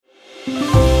It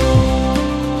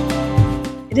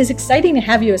is exciting to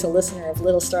have you as a listener of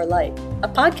Little Star Light, a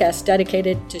podcast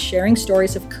dedicated to sharing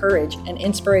stories of courage and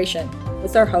inspiration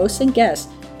with our hosts and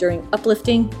guests during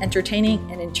uplifting, entertaining,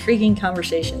 and intriguing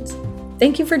conversations.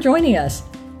 Thank you for joining us.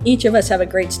 Each of us have a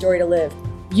great story to live,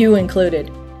 you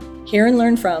included. Hear and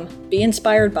learn from, be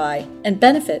inspired by, and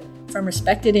benefit from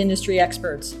respected industry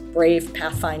experts, brave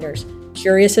pathfinders,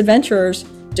 curious adventurers,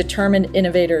 determined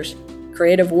innovators,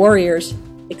 creative warriors,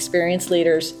 experienced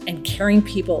leaders, and caring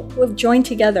people who have joined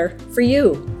together for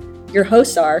you. Your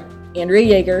hosts are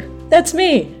Andrea Yeager, that's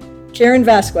me, Karen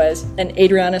Vasquez, and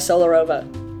Adriana Solarova.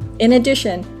 In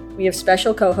addition, we have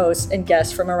special co-hosts and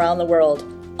guests from around the world,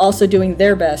 also doing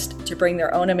their best to bring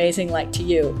their own amazing light to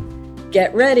you.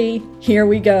 Get ready, here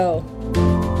we go.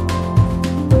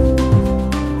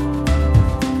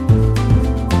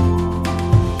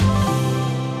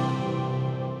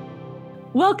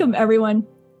 Welcome, everyone.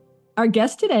 Our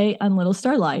guest today on Little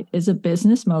Star Light is a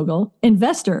business mogul,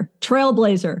 investor,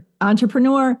 trailblazer,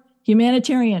 entrepreneur,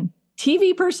 humanitarian,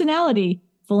 TV personality,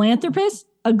 philanthropist,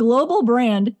 a global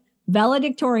brand,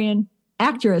 valedictorian,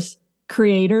 actress,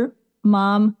 creator,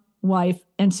 mom, wife,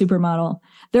 and supermodel.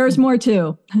 There's more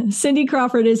too. Cindy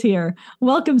Crawford is here.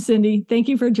 Welcome, Cindy. Thank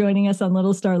you for joining us on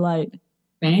Little Star Light.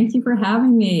 Thank you for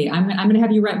having me. I'm going to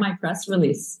have you write my press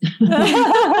release.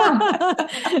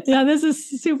 Yeah, this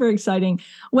is super exciting.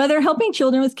 Whether helping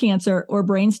children with cancer or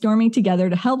brainstorming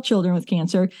together to help children with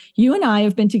cancer, you and I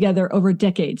have been together over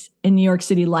decades in New York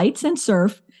City lights and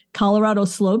surf, Colorado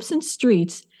slopes and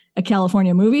streets, a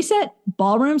California movie set,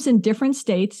 ballrooms in different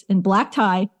states, in black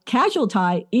tie, casual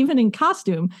tie, even in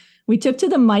costume. We took to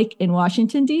the mic in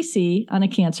Washington, D.C. on a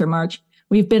cancer march.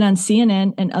 We've been on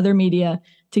CNN and other media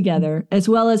together, as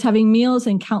well as having meals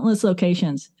in countless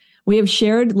locations. We have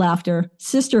shared laughter,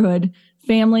 sisterhood,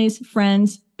 families,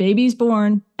 friends, babies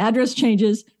born, address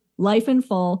changes, life in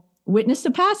full, witness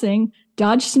to passing,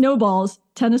 dodge snowballs,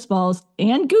 tennis balls,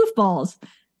 and goofballs.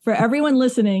 For everyone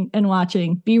listening and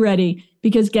watching, be ready,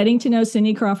 because getting to know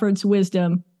Cindy Crawford's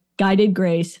wisdom, guided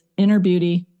grace, inner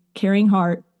beauty, caring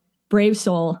heart, brave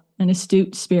soul, and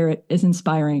astute spirit is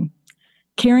inspiring.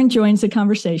 Karen joins the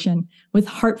conversation with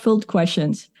heart-filled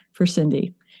questions for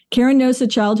Cindy. Karen knows the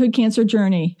childhood cancer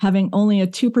journey, having only a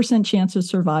 2% chance of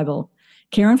survival.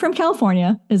 Karen from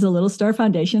California is a Little Star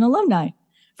Foundation alumni.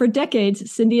 For decades,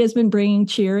 Cindy has been bringing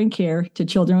cheer and care to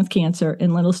children with cancer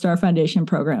in Little Star Foundation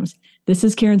programs. This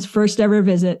is Karen's first ever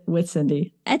visit with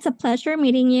Cindy. It's a pleasure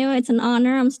meeting you. It's an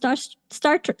honor. I'm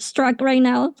starstruck right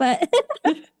now, but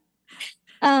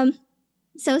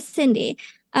so Cindy,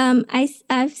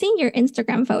 I've seen your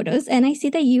Instagram photos, and I see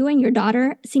that you and your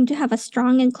daughter seem to have a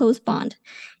strong and close bond.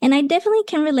 And I definitely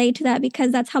can relate to that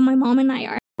because that's how my mom and I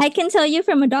are. I can tell you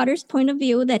from a daughter's point of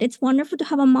view that it's wonderful to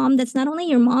have a mom that's not only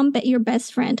your mom, but your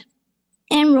best friend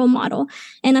and role model.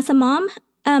 And as a mom,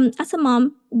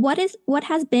 what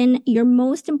has been your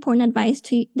most important advice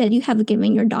that you have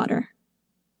given your daughter?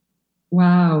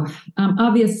 Wow.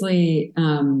 Obviously,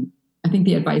 I think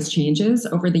the advice changes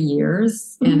over the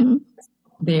years, and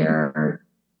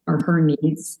her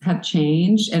needs have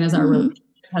changed, and as our relationship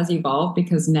has evolved,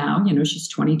 because now, she's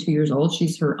 22 years old,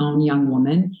 she's her own young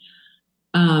woman.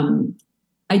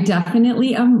 I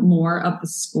definitely am more of the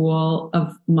school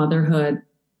of motherhood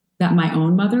that my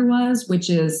own mother was, which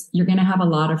is you're going to have a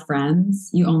lot of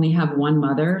friends. You only have one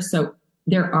mother. So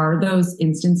there are those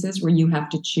instances where you have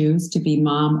to choose to be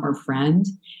mom or friend.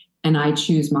 And I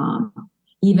choose mom,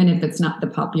 even if it's not the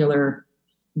popular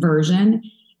version.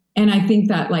 And I think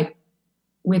that, like,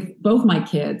 with both my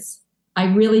kids,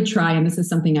 I really try, and this is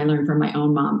something I learned from my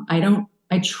own mom. I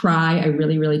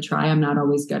really, really try. I'm not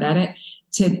always good at it.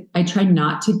 I try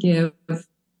not to give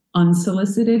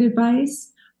unsolicited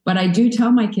advice, but I do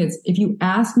tell my kids, if you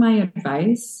ask my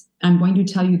advice, I'm going to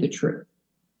tell you the truth.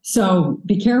 So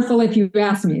be careful if you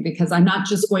ask me, because I'm not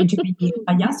just going to be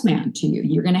a yes man to you.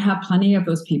 You're going to have plenty of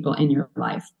those people in your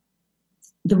life.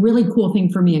 The really cool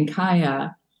thing for me and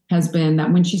Kaya has been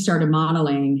that when she started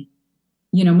modeling,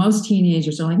 most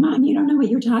teenagers are like, Mom, you don't know what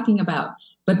you're talking about.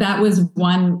 But that was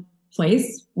one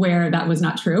place where that was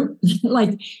not true.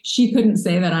 Like, she couldn't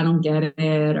say that I don't get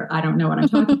it or I don't know what I'm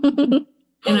talking about.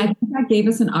 And I think that gave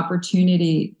us an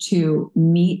opportunity to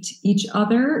meet each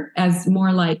other as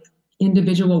more like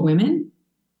individual women.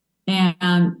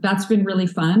 And that's been really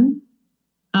fun.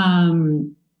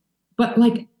 But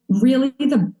like, really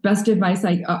the best advice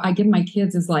I give my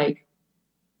kids is like,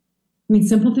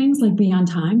 simple things like be on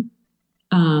time,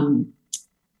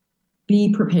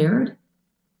 be prepared,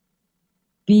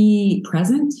 be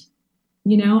present.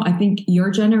 I think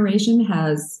your generation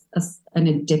has an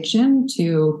addiction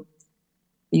to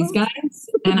these guys,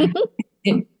 and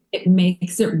it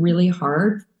makes it really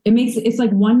hard. It's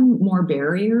like one more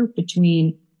barrier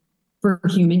for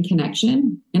human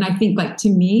connection. And I think, like, to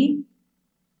me,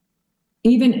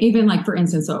 even like, for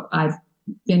instance, so I've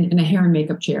been in a hair and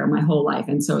makeup chair my whole life,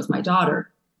 and so is my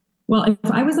daughter. Well,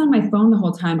 if I was on my phone the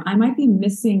whole time, I might be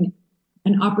missing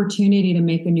an opportunity to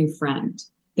make a new friend,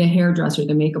 the hairdresser,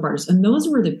 the makeup artist. And those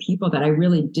were the people that I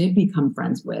really did become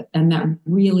friends with. And that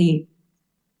really,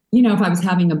 if I was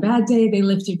having a bad day, they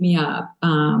lifted me up,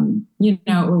 or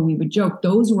we would joke.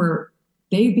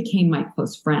 They became my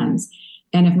close friends.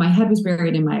 And if my head was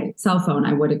buried in my cell phone,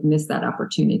 I would have missed that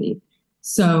opportunity.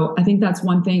 So I think that's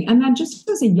one thing. And then just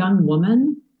as a young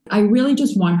woman, I really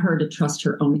just want her to trust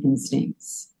her own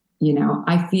instincts.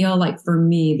 I feel like for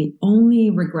me, the only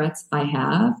regrets I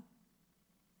have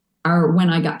are when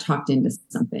I got talked into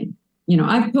something.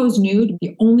 I've posed nude.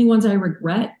 The only ones I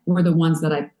regret were the ones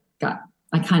that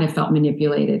I kind of felt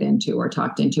manipulated into or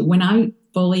talked into. When I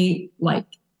fully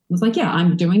was like, yeah,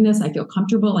 I'm doing this. I feel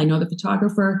comfortable. I know the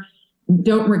photographer.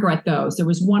 Don't regret those. There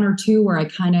was one or two where I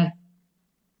kind of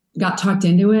got talked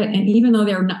into it. And even though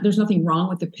there's nothing wrong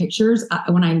with the pictures,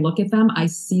 when I look at them, I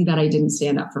see that I didn't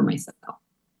stand up for myself.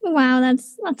 Wow,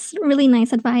 that's really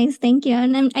nice advice. Thank you.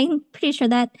 And I'm pretty sure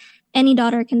that any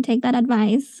daughter can take that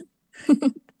advice.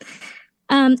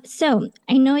 So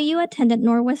I know you attended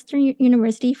Northwestern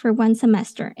University for one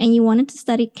semester and you wanted to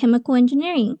study chemical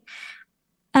engineering.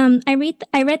 I read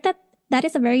that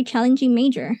is a very challenging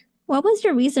major. What was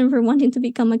your reason for wanting to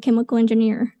become a chemical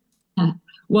engineer?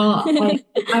 Well,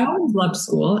 I always loved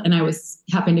school, and I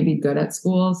happened to be good at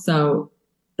school. So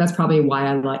that's probably why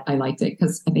I liked it,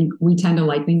 because I think we tend to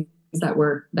like things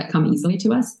that come easily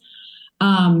to us.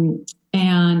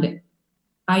 And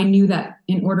I knew that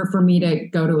in order for me to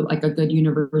go to like a good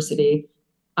university,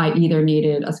 I either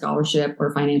needed a scholarship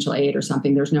or financial aid or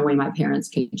something. There's no way my parents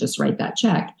could just write that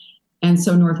check. And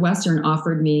so Northwestern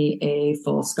offered me a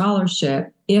full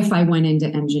scholarship if I went into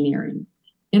engineering.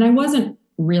 And I wasn't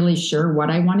really sure what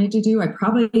I wanted to do. I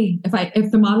probably,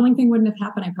 if the modeling thing wouldn't have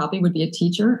happened, I probably would be a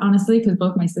teacher, honestly, because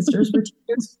both my sisters were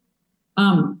teachers.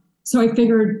 So I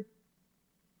figured,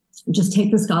 just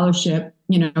take the scholarship,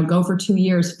 go for 2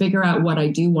 years, figure out what I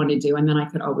do want to do. And then I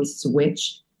could always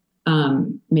switch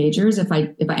majors if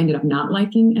I ended up not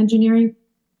liking engineering.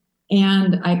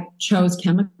 And I chose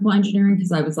chemical engineering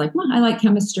because I was like, well, I like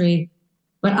chemistry.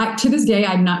 But to this day,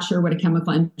 I'm not sure what a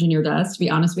chemical engineer does, to be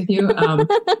honest with you. A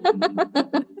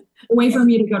way for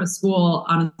me to go to school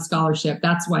on a scholarship.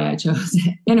 That's why I chose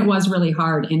it. And it was really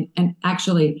hard. And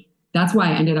actually, that's why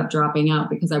I ended up dropping out,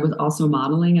 because I was also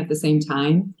modeling at the same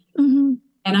time. Mm-hmm.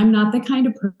 And I'm not the kind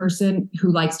of person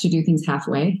who likes to do things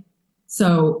halfway.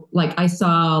 So I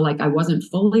saw I wasn't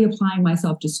fully applying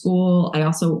myself to school. I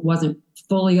also wasn't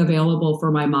fully available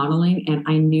for my modeling. And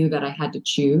I knew that I had to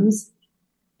choose.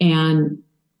 And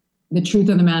the truth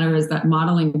of the matter is that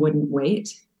modeling wouldn't wait.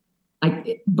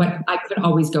 But I could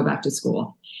always go back to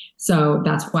school. So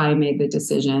that's why I made the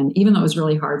decision, even though it was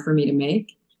really hard for me to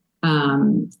make.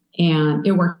 And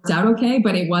it worked out okay,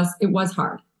 but it was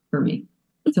hard for me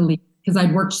to leave because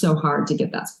I'd worked so hard to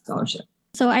get that scholarship.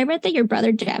 So I read that your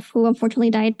brother, Jeff, who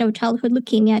unfortunately died of childhood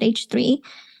leukemia at age 3,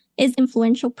 is an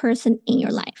influential person in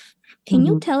your life. Can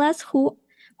you tell us who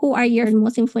are your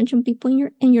most influential people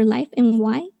in your life and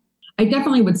why? I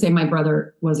definitely would say my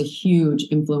brother was a huge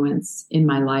influence in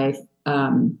my life.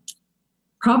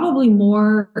 Probably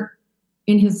more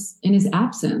in his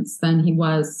absence than he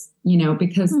was,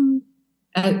 because,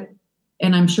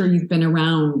 and I'm sure you've been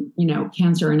around,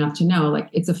 cancer enough to know,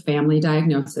 it's a family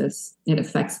diagnosis. It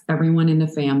affects everyone in the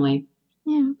family.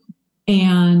 Yeah.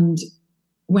 And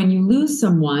when you lose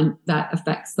someone, that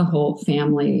affects the whole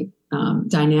family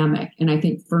dynamic. And I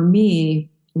think for me,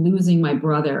 losing my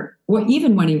brother,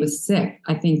 even when he was sick,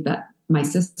 I think that my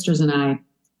sisters and I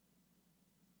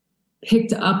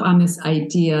picked up on this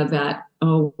idea that,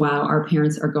 oh, wow, our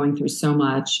parents are going through so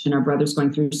much and our brother's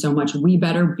going through so much. We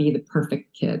better be the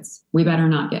perfect kids. We better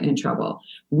not get in trouble.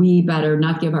 We better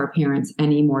not give our parents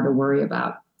any more to worry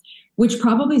about, which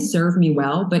probably served me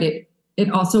well, but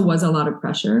it also was a lot of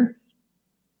pressure.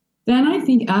 Then I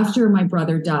think after my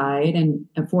brother died, and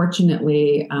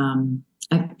unfortunately,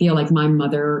 I feel like my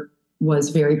mother was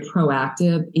very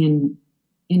proactive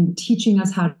in teaching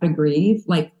us how to grieve.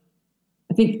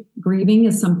 I think grieving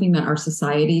is something that our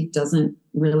society doesn't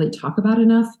really talk about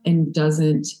enough, and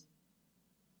it's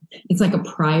like a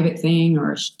private thing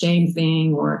or a shame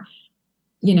thing, or,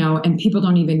 and people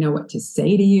don't even know what to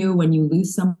say to you when you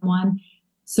lose someone.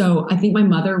 So I think my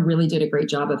mother really did a great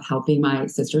job of helping my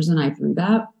sisters and I through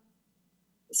that.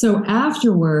 So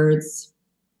afterwards,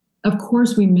 of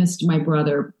course, we missed my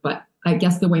brother, but I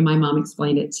guess the way my mom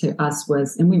explained it to us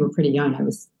was, and we were pretty young,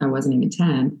 I wasn't even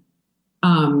 10,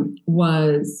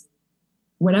 was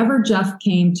whatever Jeff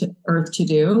came to Earth to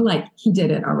do, like he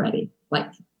did it already,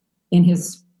 like in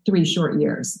his 3 short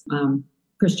years,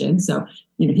 Christian. So,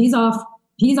 he's off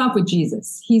with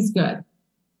Jesus. He's good.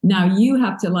 Now you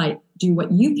have to like do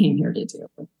what you came here to do.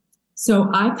 So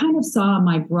I kind of saw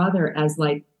my brother as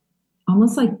like,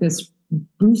 almost like this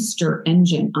booster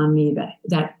engine on me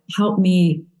that helped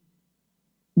me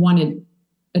want to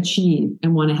achieve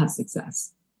and want to have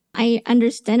success. I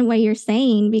understand what you're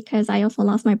saying because I also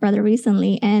lost my brother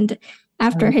recently. And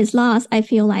after his loss, I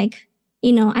feel like,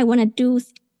 I want to do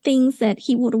things that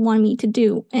he would want me to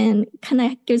do, and kind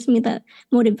of gives me the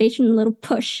motivation, a little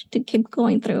push to keep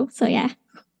going through. So yeah,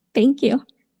 thank you.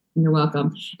 You're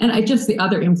welcome. And the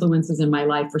other influences in my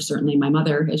life were certainly my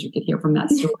mother, as you could hear from that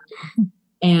story.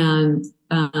 And,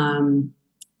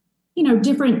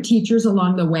 different teachers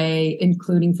along the way,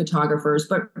 including photographers,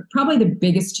 but probably the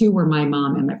biggest 2 were my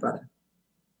mom and my brother.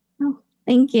 Oh,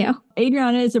 thank you.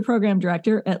 Adriana is a program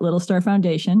director at Little Star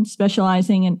Foundation,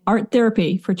 specializing in art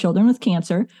therapy for children with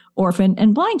cancer, orphan,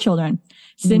 and blind children.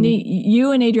 Cindy,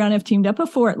 you and Adriana have teamed up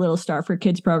before at Little Star for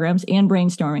kids programs and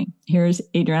brainstorming. Here's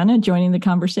Adriana joining the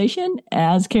conversation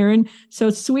as Karen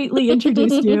so sweetly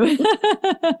introduced you.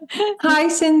 Hi,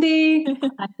 Cindy.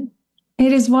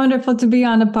 It is wonderful to be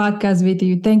on a podcast with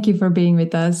you. Thank you for being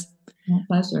with us. My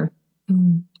pleasure.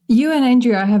 You and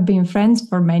Andrea have been friends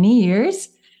for many years.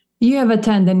 You have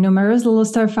attended numerous Little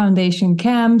Star Foundation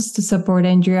camps to support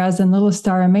Andrea's and Little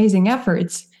Star amazing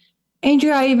efforts.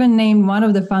 Andrea even named one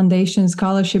of the foundation's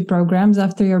scholarship programs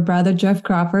after your brother, Jeff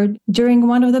Crawford. During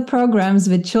one of the programs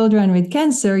with children with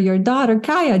cancer, your daughter,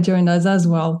 Kaya, joined us as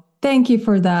well. Thank you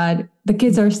for that. The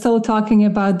kids are still talking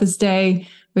about this day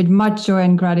with much joy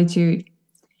and gratitude.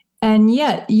 And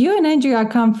yet, you and Andrea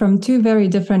come from 2 very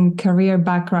different career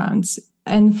backgrounds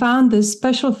and found this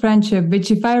special friendship, which,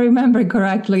 if I remember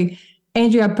correctly,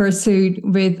 Andrea pursued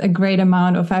with a great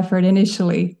amount of effort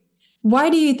initially. Why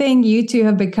do you think you 2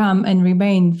 have become and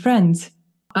remain friends?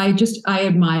 I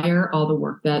admire all the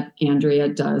work that Andrea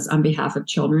does on behalf of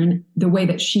children. The way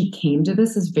that she came to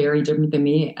this is very different than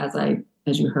me.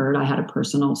 As you heard, I had a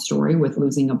personal story with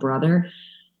losing a brother.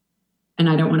 And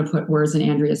I don't want to put words in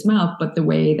Andrea's mouth, but the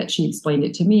way that she explained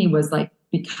it to me was like,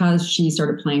 because she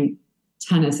started playing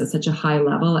tennis at such a high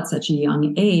level at such a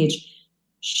young age,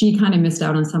 she kind of missed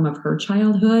out on some of her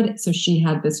childhood. So she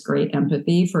had this great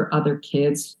empathy for other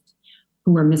kids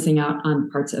who were missing out on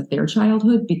parts of their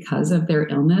childhood because of their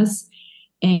illness.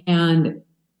 And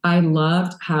I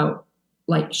loved how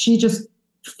like she just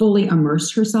fully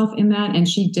immersed herself in that. And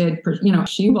she did,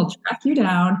 she will track you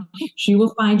down. She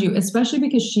will find you, especially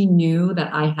because she knew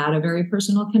that I had a very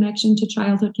personal connection to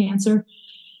childhood cancer.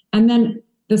 And then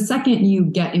the second you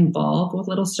get involved with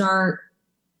Little Star,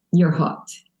 you're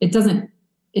hooked. It doesn't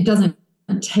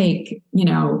take,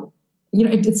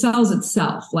 it sells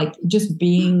itself, like just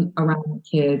being around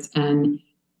kids. And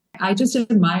I just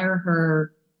admire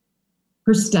her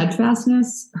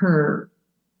steadfastness, her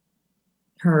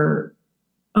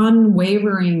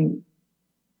unwavering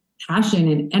passion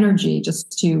and energy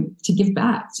just to give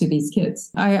back to these kids.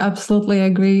 I absolutely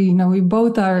agree. We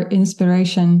both are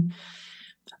inspiration.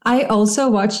 I also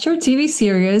watched your TV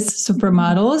series,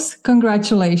 Supermodels.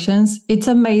 Congratulations. It's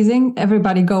amazing.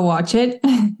 Everybody go watch it.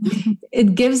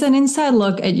 It gives an inside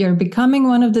look at your becoming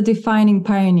one of the defining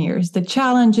pioneers, the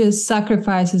challenges,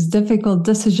 sacrifices, difficult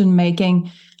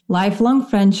decision-making, lifelong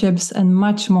friendships, and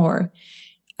much more.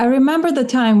 I remember the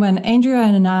time when Andrea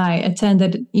and I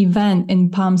attended an event in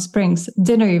Palm Springs,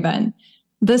 dinner event.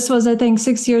 This was, I think,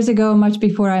 6 years ago, much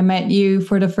before I met you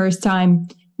for the first time.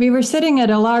 We were sitting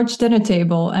at a large dinner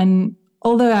table, and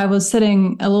although I was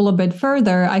sitting a little bit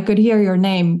further, I could hear your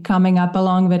name coming up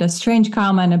along with a strange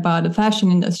comment about the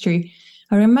fashion industry.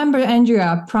 I remember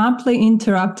Andrea promptly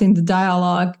interrupting the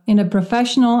dialogue in a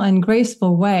professional and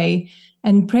graceful way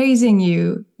and praising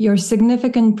you, your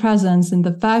significant presence in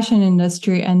the fashion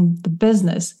industry and the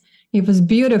business. It was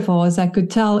beautiful, as I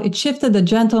could tell. It shifted the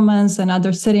gentleman's and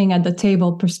others sitting at the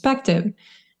table perspective.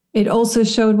 It also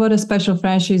showed what a special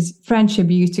friendship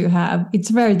you 2 have.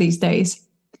 It's rare these days.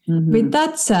 Mm-hmm. With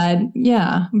that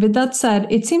said,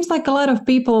 it seems like a lot of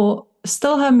people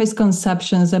still have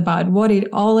misconceptions about what it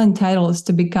all entitles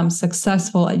to become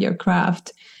successful at your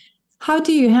craft. How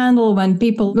do you handle when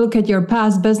people look at your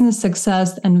past business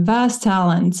success and vast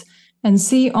talents and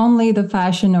see only the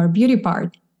fashion or beauty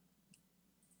part?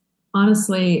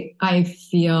 Honestly, I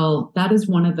feel that is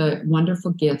one of the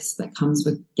wonderful gifts that comes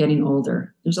with getting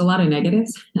older. There's a lot of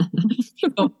negatives,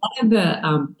 but one of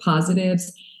the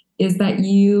positives is that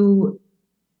you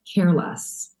care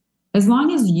less. as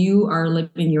long as you are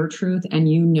living your truth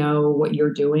and you know what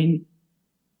you're doing,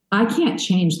 I can't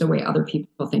change the way other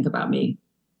people think about me.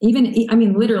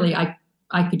 Literally, I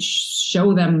could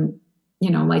show them,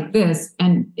 like this.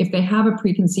 And if they have a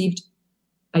preconceived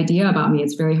idea about me,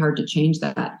 it's very hard to change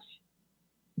that.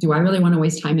 Do I really want to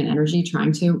waste time and energy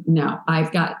trying to? No,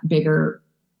 I've got bigger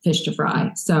fish to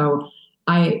fry. So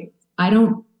I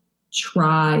don't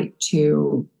try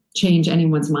to change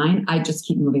anyone's mind. I just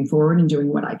keep moving forward and doing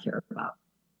what I care about.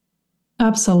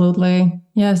 Absolutely.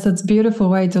 Yes, that's a beautiful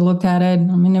way to look at it.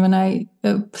 I mean, when I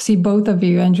see both of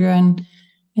you, Andrea,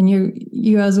 and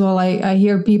you as well, I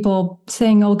hear people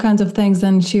saying all kinds of things,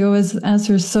 and she always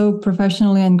answers so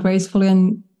professionally and gracefully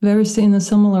and very in a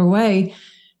similar way.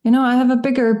 I have a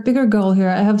bigger goal here.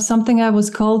 I have something I was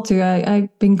called to.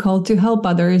 I've been called to help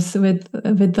others with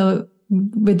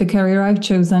the career I've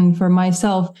chosen for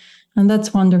myself, and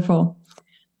that's wonderful.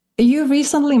 You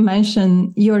recently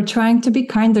mentioned you're trying to be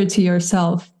kinder to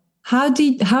yourself. How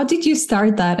did you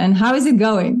start that, and how is it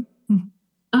going?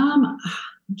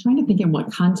 I'm trying to think in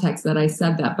what context that I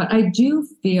said that, but I do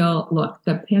feel, look,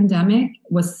 the pandemic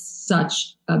was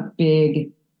such a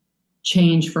big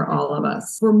change for all of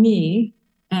us. For me,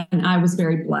 and I was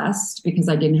very blessed because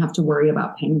I didn't have to worry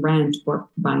about paying rent or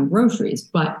buying groceries,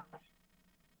 but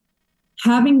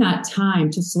having that time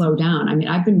to slow down. I mean,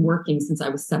 I've been working since I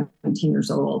was 17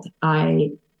 years old.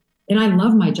 I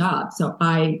love my job. So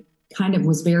I kind of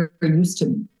was very used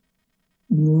to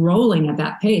rolling at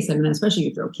that pace. And then especially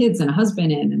you throw kids and a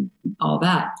husband in and all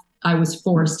that, I was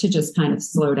forced to just kind of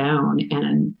slow down.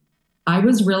 And I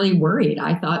was really worried.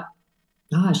 I thought,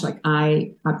 gosh, like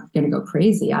I'm going to go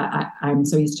crazy. I'm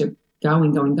so used to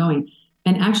going.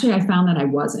 And actually I found that I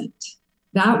wasn't.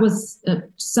 That was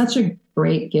such a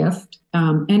great gift.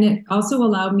 And it also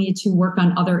allowed me to work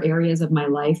on other areas of my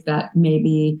life that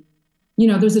maybe,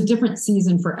 there's a different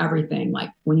season for everything. Like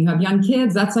when you have young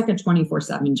kids, that's like a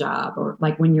 24/7 job. Or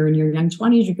like when you're in your young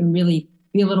 20s, you can really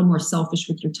be a little more selfish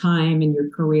with your time and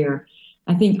your career.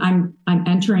 I think I'm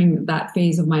entering that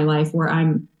phase of my life where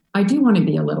I do want to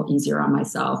be a little easier on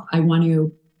myself. I want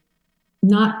to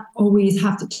not always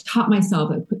have to top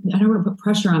myself. I don't want to put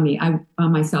pressure on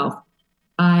myself.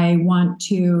 I want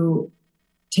to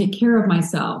take care of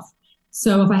myself.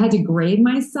 So if I had to grade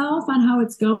myself on how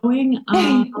it's going,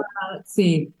 let's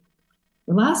see.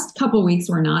 The last couple of weeks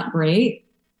were not great.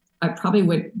 I probably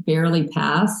would barely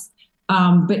pass.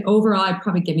 But overall, I'd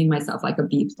probably giving myself like a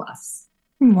B+.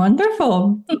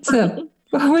 Wonderful. So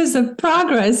always a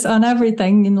progress on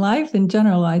everything in life in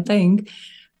general, I think.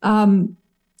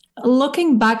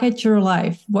 Looking back at your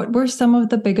life, what were some of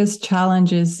the biggest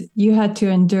challenges you had to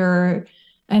endure,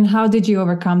 and how did you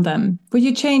overcome them? Would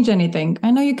you change anything?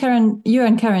 I know you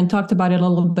and Karen talked about it a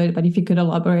little bit, but if you could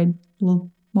elaborate a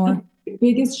little more. The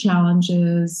biggest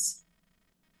challenges,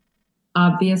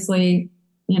 obviously,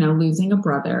 losing a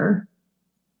brother.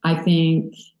 I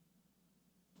think,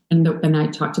 and I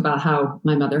talked about how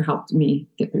my mother helped me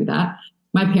get through that.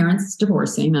 My parents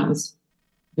divorcing, that was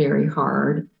very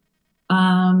hard.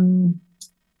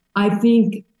 I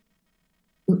think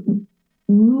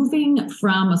moving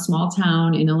from a small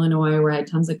town in Illinois where I had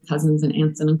tons of cousins and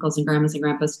aunts and uncles and grandmas and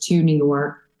grandpas to New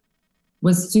York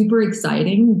was super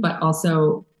exciting, but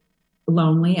also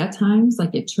lonely at times.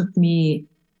 Like it took me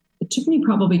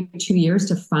probably 2 years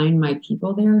to find my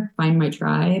people there, find my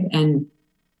tribe, and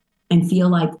feel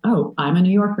like, oh, I'm a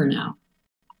New Yorker now.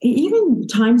 Even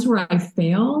times where I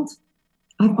failed,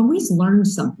 I've always learned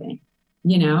something,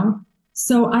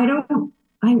 So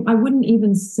I wouldn't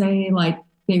even say like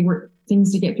they were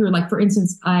things to get through. Like, for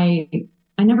instance, I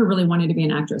never really wanted to be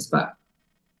an actress, but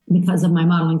because of my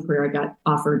modeling career, I got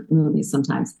offered movies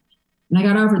sometimes. And I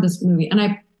got offered this movie, and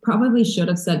I probably should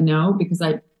have said no because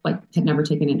I had never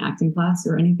taken an acting class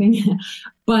or anything.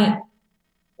 But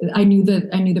I knew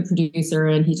the producer,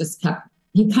 and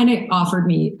he kind of offered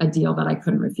me a deal that I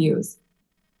couldn't refuse.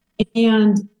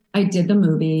 And I did the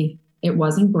movie. It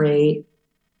wasn't great.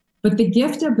 But the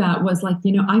gift of that was like,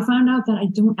 I found out that I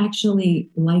don't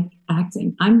actually like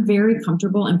acting. I'm very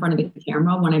comfortable in front of the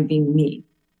camera when I'm being me.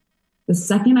 The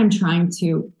second I'm trying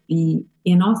to be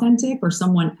inauthentic or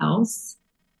someone else,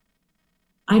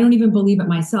 I don't even believe it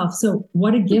myself. So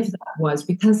what a gift that was,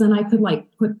 because then I could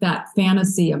put that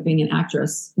fantasy of being an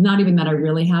actress, not even that I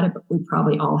really had it, but we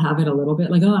probably all have it a little bit,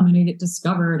 like, oh, I'm going to get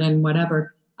discovered and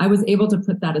whatever. I was able to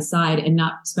put that aside and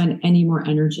not spend any more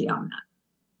energy on that.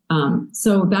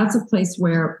 So that's a place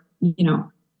where,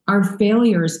 our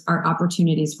failures are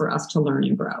opportunities for us to learn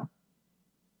and grow.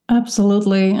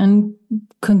 Absolutely. And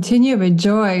continue with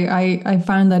joy. I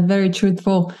find that very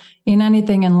truthful in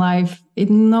anything in life.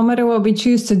 No matter what we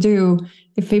choose to do,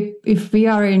 if we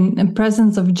are in a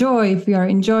presence of joy, if we are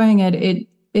enjoying it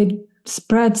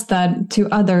spreads that to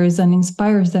others and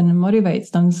inspires them and motivates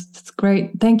them. It's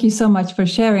great. Thank you so much for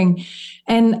sharing.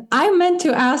 And I meant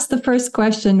to ask the first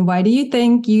question: why do you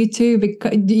think you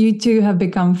two have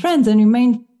become friends and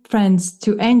remain friends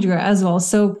to Andrea as well?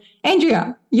 So,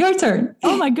 Andrea, your turn.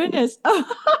 Oh my goodness. Okay,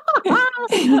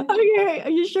 are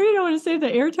you sure you don't want to save the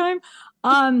airtime?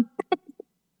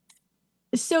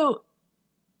 So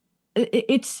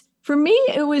it's, for me,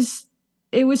 it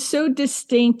was so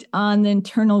distinct on the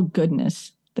internal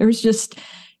goodness. There's just,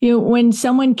 when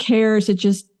someone cares, it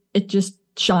just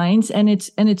shines, and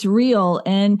it's real.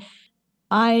 And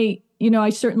I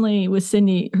certainly with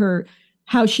Cindy,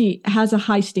 how she has a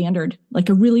high standard, like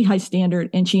a really high standard,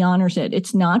 and she honors it.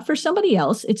 It's not for somebody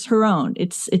else. It's her own.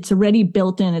 It's already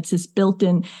built in. It's this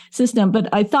built-in system. But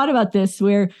I thought about this,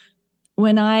 where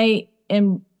when I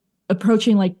am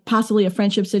approaching like possibly a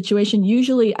friendship situation,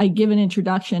 usually I give an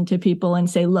introduction to people and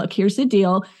say, look, here's the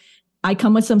deal. I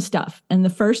come with some stuff. And the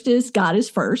first is God is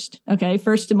first. Okay.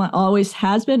 First, always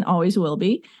has been, always will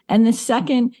be. And the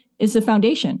second is the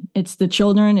foundation. It's the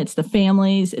children, it's the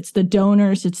families, it's the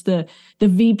donors, it's the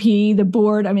VP, the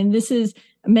board. I mean,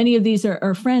 many of these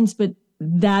are friends, but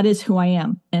that is who I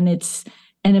am. And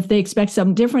if they expect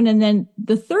something different. And then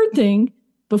the third thing,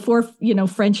 before,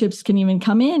 friendships can even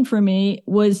come in for me,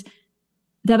 was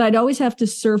that I'd always have to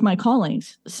serve my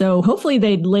callings. So hopefully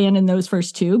they'd land in those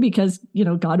first two, because,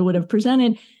 God would have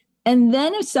presented. And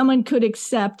then if someone could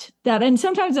accept that, and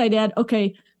sometimes I'd add,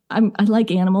 okay, I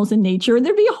like animals and nature. And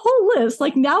there'd be a whole list.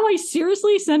 Like, now I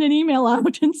seriously send an email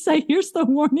out and say, here's the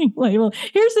warning label.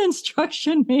 Here's the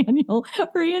instruction manual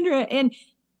for Andrea. And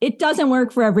it doesn't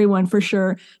work for everyone, for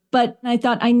sure. But I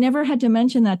thought I never had to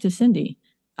mention that to Cindy.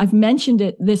 I've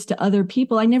mentioned this to other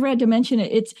people. I never had to mention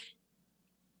it. It's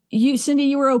you, Cindy,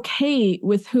 you were okay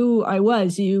with who I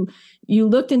was. You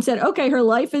looked and said, okay, her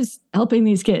life is helping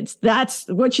these kids. That's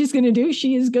what she's going to do.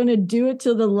 She is going to do it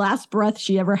till the last breath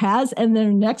she ever has, and the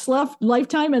next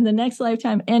lifetime and the next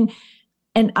lifetime. And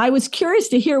I was curious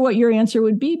to hear what your answer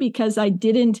would be, because I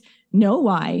didn't know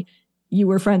why you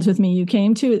were friends with me. You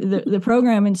came to the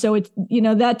program. And so it's,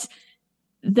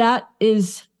 that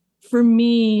is, for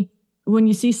me, when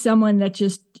you see someone that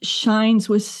just shines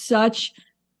with such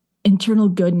internal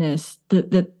goodness,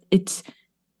 that it's,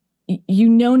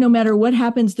 no matter what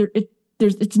happens,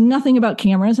 it's nothing about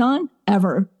cameras on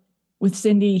ever. With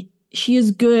Cindy, she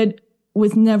is good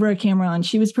with never a camera on.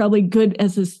 She was probably good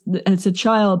as a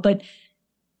child, but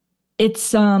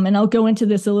it's and I'll go into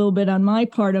this a little bit on my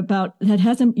part about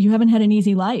that. You haven't had an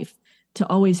easy life to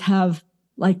always have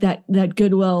like that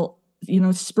goodwill,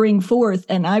 spring forth.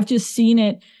 And I've just seen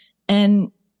it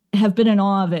and have been in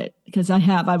awe of it, because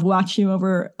I've watched you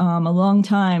over a long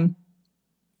time.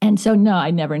 And so, no,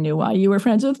 I never knew why you were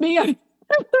friends with me. I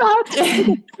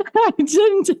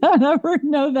didn't ever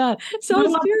know that. So I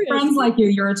was curious. Friends like you,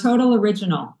 you're a total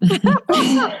original.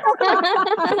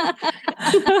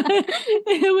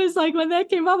 It was like, when that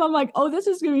came up, I'm like, oh, this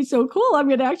is going to be so cool. I'm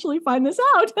going to actually find this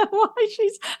out. Why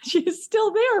she's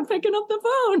still there picking up the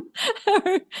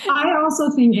phone. I also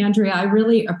think, Andrea, I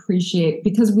really appreciate,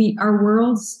 because our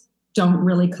worlds don't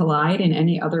really collide in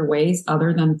any other ways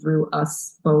other than through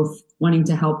us both wanting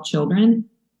to help children.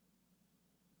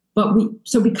 But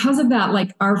so because of that,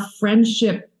 like, our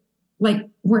friendship, like,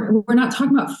 we're not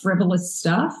talking about frivolous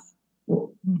stuff.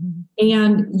 Mm-hmm.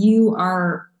 And you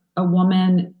are a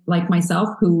woman like myself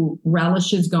who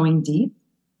relishes going deep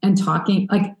and talking.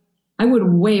 Like, I would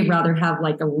way rather have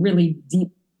like a really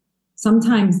deep,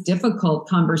 sometimes difficult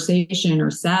conversation,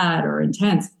 or sad or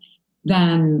intense,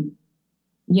 than,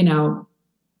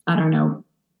 I don't know,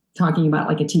 talking about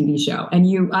like a TV show. And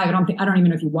I don't even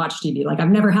know if you watch TV. Like, I've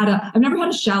never had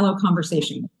a shallow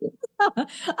conversation with you.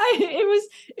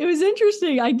 It was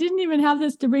interesting. I didn't even have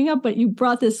this to bring up, but you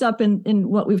brought this up in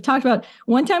what we've talked about.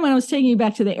 One time when I was taking you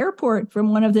back to the airport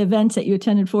from one of the events that you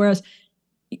attended for us,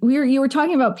 you were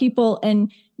talking about people,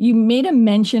 and you made a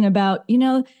mention about,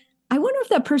 I wonder if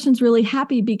that person's really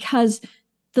happy because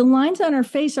the lines on her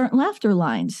face aren't laughter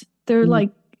lines. They're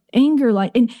like anger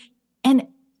lines. And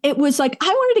it was like, I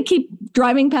wanted to keep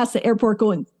driving past the airport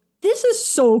going, this is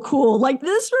so cool. Like,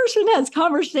 this person has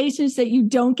conversations that you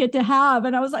don't get to have.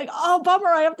 And I was like, oh, bummer,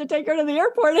 I have to take her to the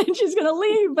airport and she's going to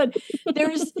leave. But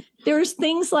there's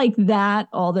things like that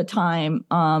all the time.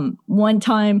 One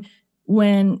time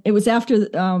when it was after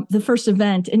the first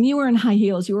event, and you were in high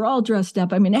heels, you were all dressed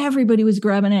up. I mean, everybody was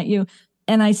grabbing at you.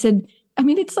 And I said,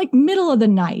 it's like middle of the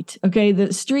night. Okay.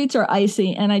 The streets are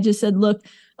icy. And I just said, look,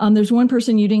 there's one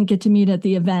person you didn't get to meet at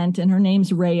the event, and her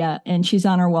name's Rhea, and she's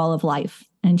on our wall of life.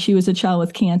 And she was a child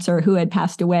with cancer who had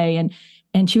passed away.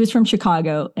 And she was from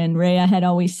Chicago. And Rhea had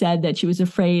always said that she was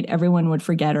afraid everyone would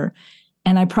forget her.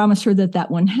 And I promised her that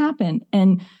that wouldn't happen.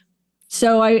 And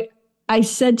so I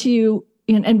said to you,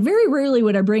 and very rarely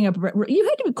would I bring up, you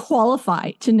had to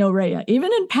qualify to know Rhea.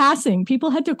 Even in passing, people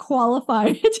had to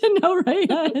qualify to know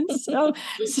Rhea. And so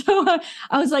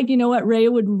I was like, you know what,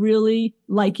 Rhea would really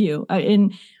like you.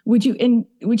 And would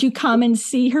you come and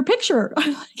see her picture?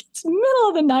 It's the middle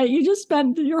of the night. You just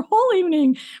spent your whole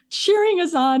evening cheering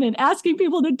us on and asking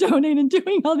people to donate and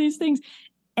doing all these things.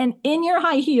 And in your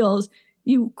high heels,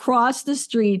 you crossed the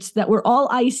streets that were all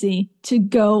icy to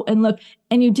go and look.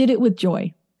 And you did it with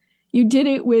joy. You did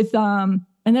it with, and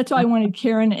that's why I wanted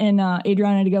Karen and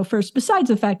Adriana to go first, besides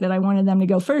the fact that I wanted them to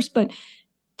go first. But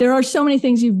there are so many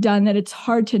things you've done that it's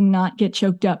hard to not get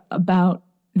choked up about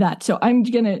that. So I'm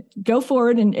going to go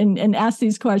forward and ask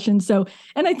these questions. So,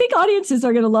 and I think audiences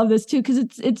are going to love this too,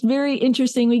 because it's very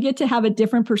interesting. We get to have a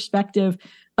different perspective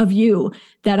of you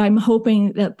that I'm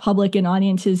hoping that public and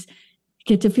audiences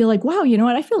get to feel like, wow, you know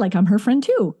what? I feel like I'm her friend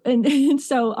too. And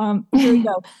so here we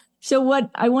go. So what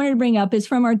I wanted to bring up is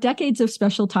from our decades of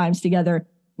special times together,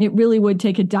 it really would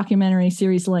take a documentary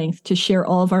series length to share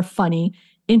all of our funny,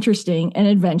 interesting, and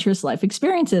adventurous life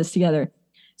experiences together.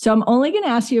 So I'm only going to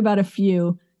ask you about a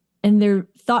few, and they're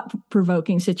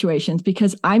thought-provoking situations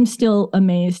because I'm still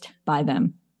amazed by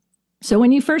them. So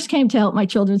when you first came to help my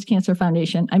Children's Cancer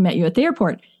Foundation, I met you at the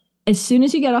airport. As soon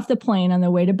as you got off the plane on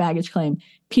the way to baggage claim,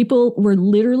 people were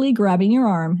literally grabbing your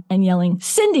arm and yelling,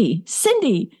 "Cindy,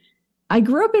 Cindy." I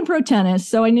grew up in pro tennis,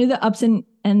 so I knew the ups and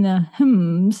the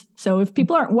hmms. So if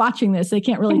people aren't watching this, they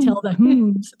can't really tell the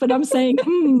hmms, but I'm saying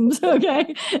hmms,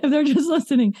 okay? If they're just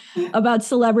listening about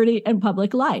celebrity and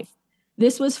public life.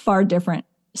 This was far different.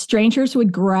 Strangers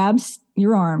would grab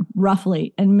your arm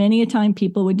roughly, and many a time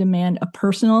people would demand a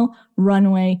personal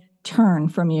runway turn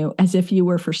from you as if you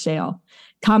were for sale,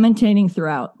 commentating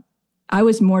throughout. I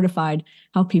was mortified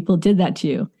how people did that to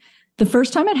you. The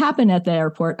first time it happened at the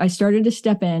airport, I started to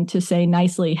step in to say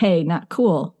nicely, "Hey, not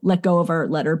cool. Let go of her,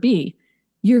 let her be."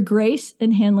 Your grace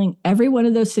in handling every one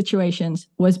of those situations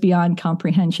was beyond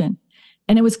comprehension.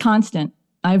 And it was constant.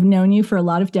 I've known you for a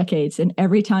lot of decades, and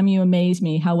every time you amaze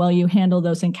me how well you handle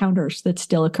those encounters that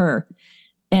still occur.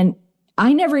 And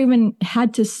I never even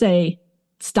had to say,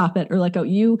 stop it, or let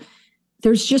go.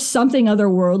 There's just something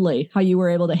otherworldly how you were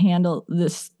able to handle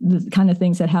the kind of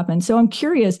things that happen. So I'm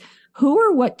curious, who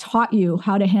or what taught you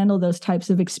how to handle those types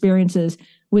of experiences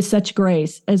with such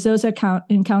grace, as those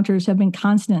encounters have been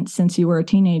constant since you were a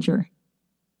teenager?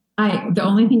 The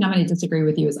only thing I'm going to disagree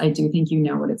with you is I do think you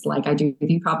know what it's like. I do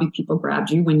think probably people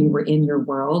grabbed you when you were in your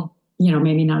world,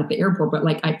 maybe not at the airport, but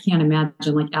like I can't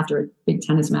imagine like after a big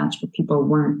tennis match where people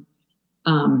weren't.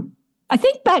 I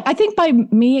think by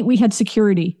me, we had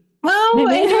security. Well,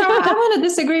 I want to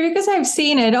disagree because I've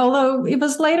seen it, although it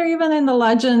was later even in the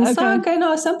legends. Okay,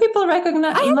 no, some people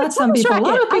recognize, not some people, a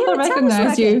lot of people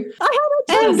recognize you.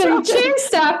 And they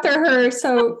chased after her.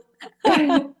 So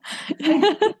I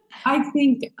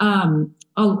think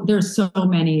there's so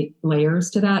many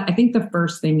layers to that. I think the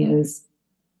first thing is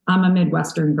I'm a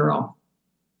Midwestern girl.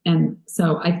 And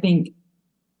so I think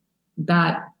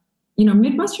that,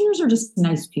 Midwesterners are just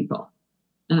nice people.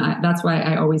 And that's why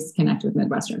I always connect with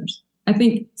Midwesterners. I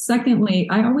think, secondly,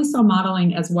 I always saw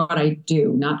modeling as what I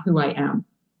do, not who I am.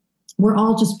 We're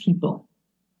all just people.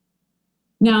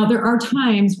 Now, there are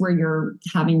times where you're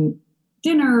having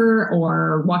dinner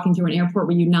or walking through an airport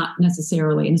where you not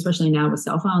necessarily, and especially now with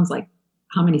cell phones, like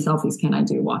how many selfies can I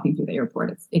do walking through the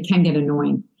airport? It can get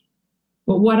annoying.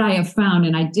 But what I have found,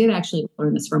 and I did actually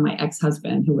learn this from my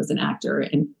ex-husband, who was an actor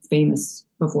and famous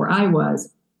before I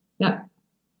was, that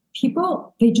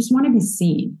people, they just want to be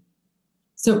seen.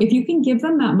 So if you can give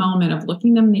them that moment of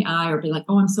looking them in the eye or be like,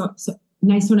 "Oh, I'm so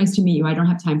nice to meet you. I don't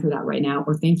have time for that right now."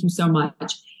 Or "Thank you so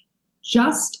much."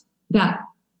 Just that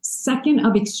second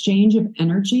of exchange of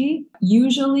energy,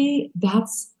 usually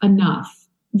that's enough.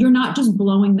 You're not just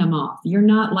blowing them off. You're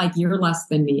not like, "You're less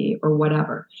than me," or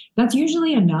whatever. That's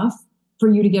usually enough for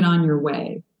you to get on your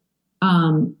way.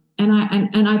 And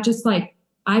I just like,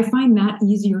 I find that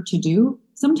easier to do.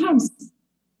 Sometimes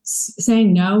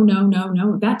saying no,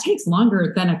 that takes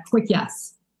longer than a quick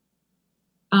yes.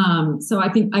 So I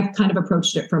think I've kind of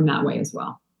approached it from that way as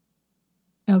well.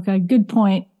 Okay, good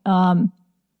point. The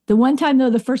one time though,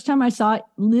 the first time I saw it,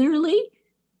 literally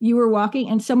you were walking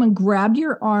and someone grabbed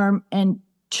your arm and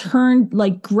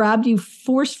grabbed you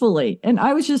forcefully. And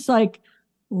I was just like,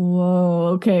 whoa,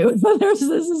 okay, this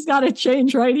has got to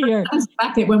change right here. I was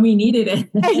back at when we needed it.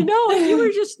 I know. And you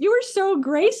were so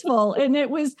graceful. And it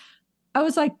was I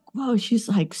was like, whoa, she's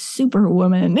like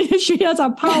superwoman. She has a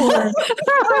power.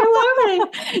 I love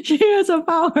it. She has a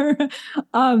power.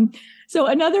 So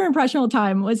another impressionable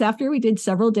time was after we did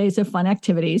several days of fun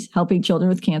activities helping children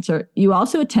with cancer. You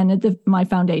also attended my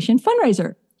foundation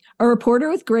fundraiser. A reporter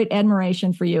with great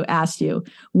admiration for you asked you,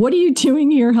 what are you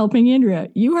doing here helping Andrea?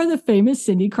 You are the famous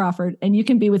Cindy Crawford, and you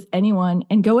can be with anyone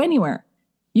and go anywhere.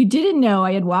 You didn't know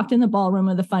I had walked in the ballroom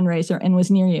of the fundraiser and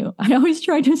was near you. I always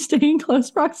tried to stay in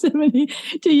close proximity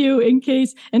to you in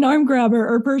case an arm grabber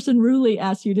or person rudely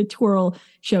asked you to twirl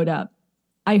showed up.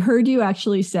 I heard you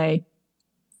actually say,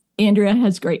 Andrea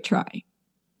has great try.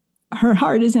 Her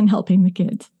heart is in helping the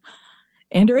kids.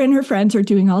 Andrea and her friends are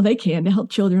doing all they can to help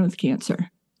children with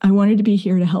cancer. I wanted to be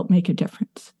here to help make a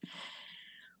difference.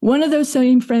 One of those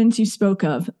same friends you spoke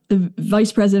of, the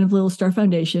vice president of Little Star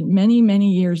Foundation, many,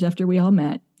 many years after we all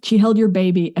met, she held your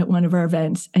baby at one of our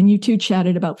events, and you two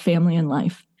chatted about family and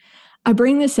life. I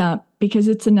bring this up because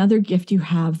it's another gift you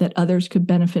have that others could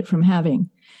benefit from having.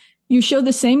 You show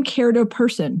the same care to a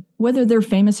person, whether they're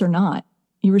famous or not.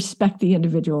 You respect the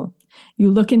individual.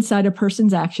 You look inside a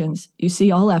person's actions, you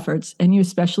see all efforts, and you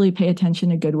especially pay attention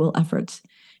to goodwill efforts.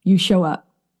 You show up.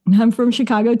 I'm from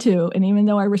Chicago too, and even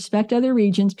though I respect other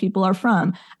regions people are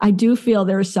from, I do feel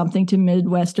there is something to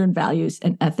Midwestern values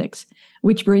and ethics,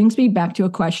 which brings me back to a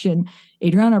question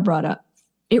Adriana brought up.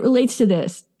 It relates to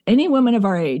this. Any woman of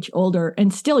our age, older,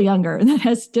 and still younger, that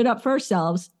has stood up for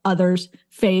ourselves, others,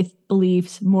 faith,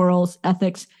 beliefs, morals,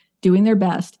 ethics, doing their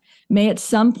best, may at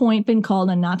some point been called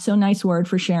a not so nice word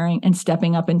for sharing and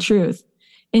stepping up in truth.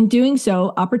 In doing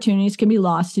so, opportunities can be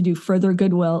lost to do further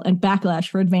goodwill, and backlash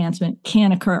for advancement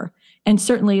can occur. And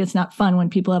certainly it's not fun when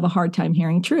people have a hard time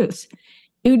hearing truths.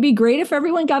 It would be great if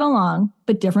everyone got along,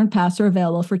 but different paths are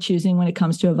available for choosing when it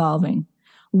comes to evolving.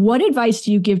 What advice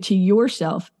do you give to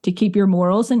yourself to keep your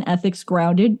morals and ethics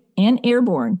grounded and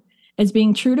airborne, as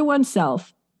being true to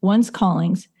oneself, one's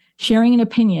callings, sharing an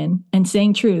opinion, and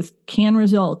saying truth can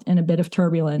result in a bit of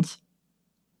turbulence?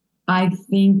 I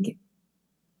think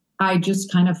I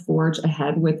just kind of forge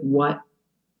ahead with what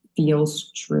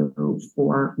feels true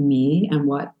for me and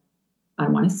what I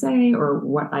want to say or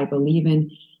what I believe in.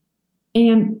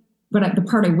 But the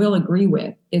part I will agree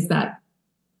with is that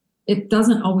it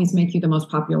doesn't always make you the most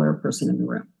popular person in the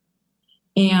room.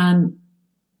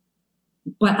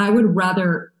 But I would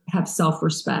rather have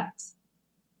self-respect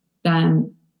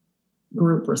than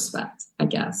group respect, I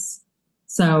guess.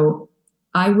 So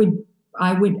I would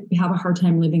have a hard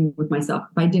time living with myself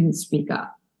if I didn't speak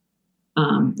up.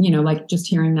 Like just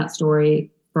hearing that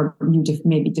story from you,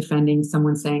 maybe defending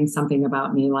someone saying something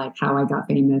about me, like how I got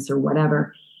famous or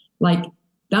whatever, like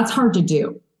that's hard to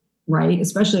do, right?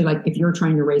 Especially like if you're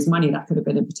trying to raise money, that could have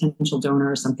been a potential donor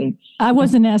or something. I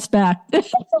wasn't asked back.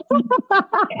 Which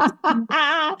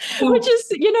is,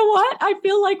 you know what? I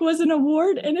feel like was an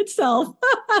award in itself.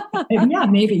 Yeah,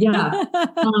 maybe. Yeah.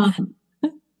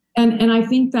 And I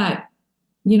think that,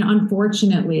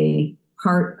 unfortunately,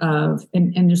 part of,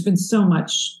 and there's been so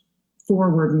much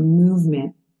forward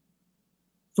movement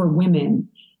for women,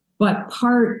 but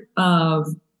part of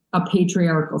a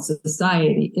patriarchal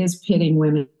society is pitting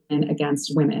women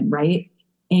against women, right?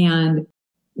 And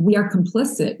we are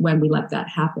complicit when we let that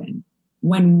happen.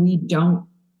 When we don't,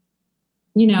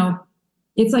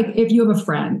 it's like if you have a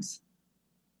friend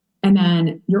and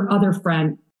then your other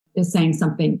friend is saying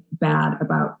something bad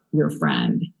about your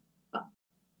friend,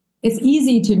 it's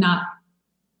easy to not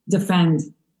defend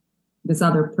this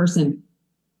other person,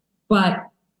 but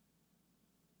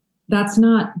that's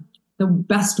not the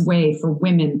best way for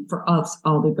women, for us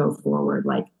all to go forward.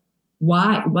 Like,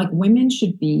 why? Like, women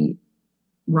should be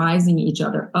rising each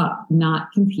other up,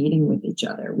 not competing with each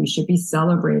other. We should be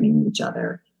celebrating each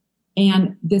other.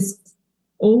 And this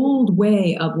old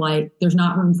way of like, there's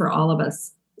not room for all of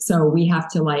us, so we have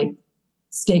to like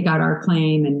stake out our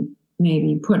claim and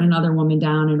maybe put another woman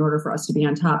down in order for us to be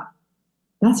on top.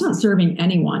 That's not serving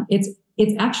anyone. It's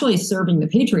actually serving the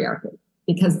patriarchy,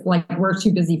 because like we're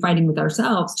too busy fighting with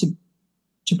ourselves to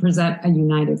present a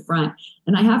united front.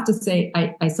 And I have to say,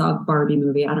 I saw the Barbie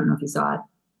movie. I don't know if you saw it.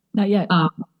 Not yet.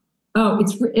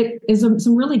 It is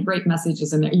some really great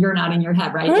messages in there. You're nodding your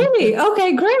head, right? Really?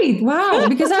 Okay, great. Wow.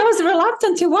 Because I was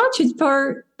reluctant to watch it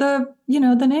for the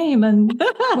name and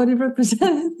what it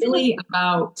represents. Really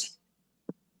about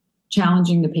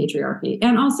challenging the patriarchy.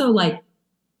 And also, like,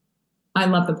 I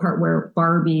love the part where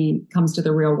Barbie comes to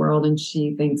the real world and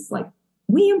she thinks like,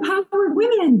 we empowered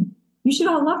women. You should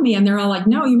all love me. And they're all like,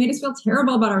 no, you made us feel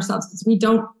terrible about ourselves because we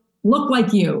don't look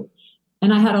like you.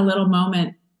 And I had a little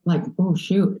moment like, oh,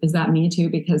 shoot, is that me too?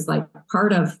 Because like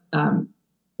part of,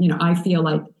 I feel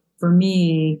like for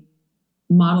me,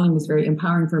 modeling was very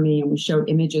empowering for me, and we showed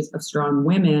images of strong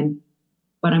women.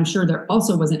 But I'm sure there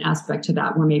also was an aspect to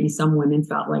that where maybe some women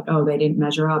felt like, oh, they didn't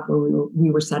measure up, or we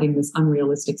were setting this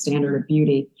unrealistic standard of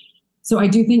beauty. So I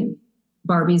do think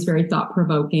Barbie is very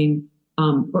thought-provoking,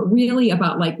 but really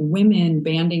about like women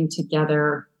banding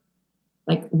together.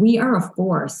 Like, we are a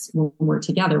force when we're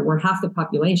together. We're half the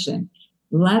population.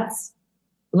 Let's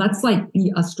like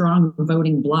be a strong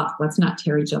voting bloc. Let's not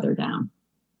tear each other down.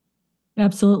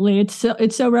 Absolutely. It's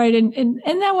so right. And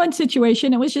in that one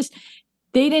situation, it was just,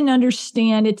 they didn't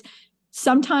understand it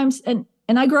sometimes. And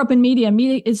I grew up in media.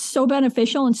 Media is so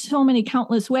beneficial in so many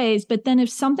countless ways. But then if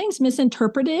something's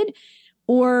misinterpreted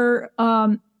or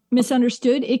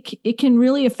misunderstood, it can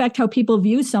really affect how people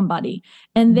view somebody.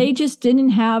 And they just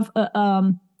didn't have,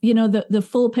 the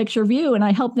full picture view. And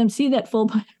I helped them see that full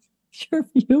picture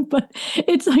view. But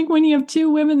it's like when you have two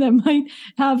women that might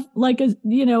have like a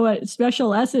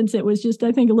special essence, it was just,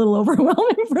 I think, a little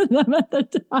overwhelming for them at the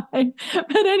time.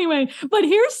 But anyway,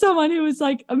 here's someone who was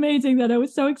like amazing that I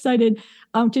was so excited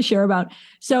to share about.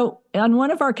 So on one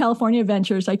of our California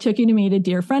ventures, I took you to meet a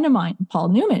dear friend of mine, Paul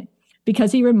Newman,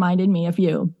 because he reminded me of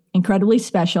you, incredibly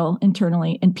special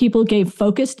internally, and people gave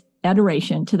focused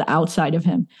adoration to the outside of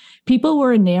him. People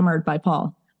were enamored by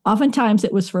Paul. Oftentimes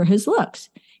it was for his looks.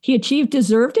 He achieved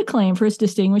deserved acclaim for his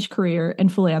distinguished career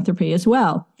and philanthropy as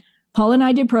well. Paul and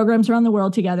I did programs around the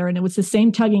world together, and it was the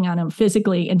same tugging on him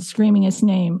physically and screaming his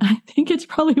name. I think it's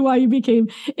probably why he became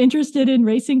interested in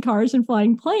racing cars and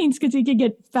flying planes, because he could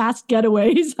get fast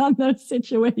getaways on those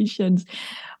situations.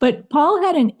 But Paul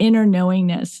had an inner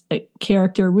knowingness, a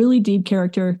character, really deep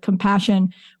character,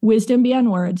 compassion, wisdom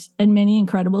beyond words, and many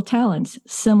incredible talents,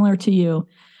 similar to you.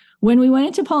 When we went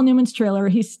into Paul Newman's trailer,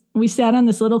 we sat on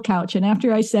this little couch. And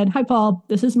after I said, "Hi, Paul,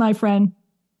 this is my friend,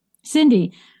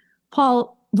 Cindy,"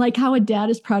 Paul, like how a dad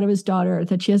is proud of his daughter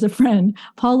that she has a friend,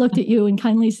 Paul looked at you and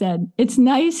kindly said, "It's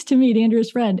nice to meet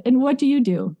Andrea's friend. And what do you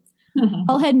do?"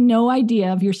 Paul had no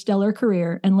idea of your stellar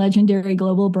career and legendary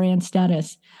global brand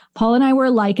status. Paul and I were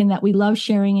alike in that we loved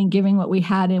sharing and giving what we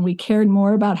had, and we cared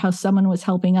more about how someone was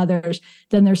helping others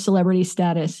than their celebrity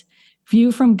status.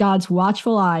 View from God's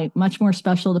watchful eye, much more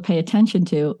special to pay attention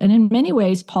to. And in many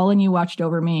ways, Paul and you watched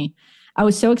over me. I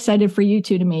was so excited for you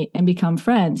two to meet and become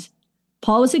friends.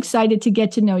 Paul was excited to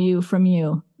get to know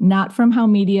you, not from how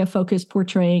media focused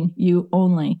portraying you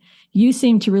only. You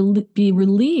seemed to be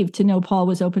relieved to know Paul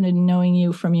was open to knowing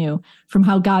you, from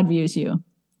how God views you.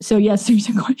 So yes, there's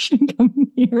a question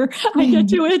coming here. I get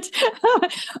to it.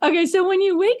 Okay, so when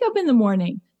you wake up in the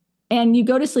morning and you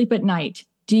go to sleep at night,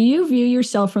 do you view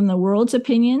yourself from the world's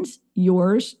opinions,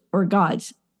 yours, or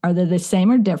God's? Are they the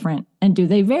same or different? And do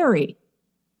they vary?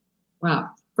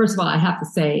 Wow. First of all, I have to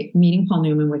say, meeting Paul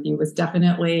Newman with you was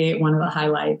definitely one of the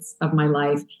highlights of my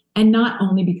life. And not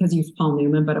only because he's Paul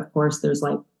Newman, but of course there's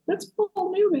like, that's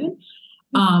Paul Newman.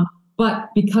 But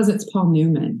because it's Paul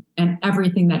Newman and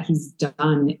everything that he's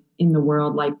done in the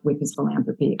world, like with his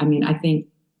philanthropy. I mean, I think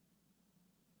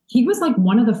he was like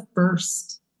one of the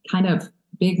first kind of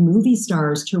big movie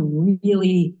stars to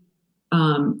really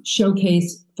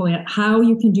showcase how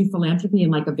you can do philanthropy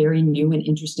in like a very new and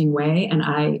interesting way. And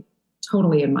I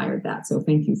totally admired that. So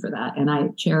thank you for that. And I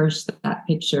cherished that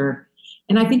picture.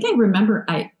 And I think I remember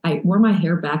I wore my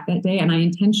hair back that day, and I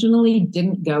intentionally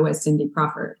didn't go as Cindy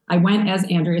Crawford. I went as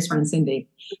Andrea's friend, Cindy,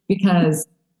 because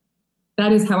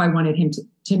that is how I wanted him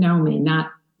to know me,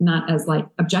 not as like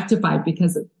objectified,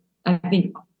 because I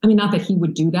think, I mean, not that he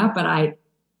would do that, but I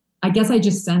guess I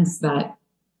just sense that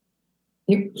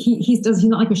he's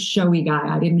not like a showy guy.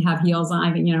 I didn't have heels on.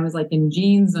 I think, I was like in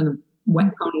jeans and a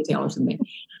wet ponytail or something.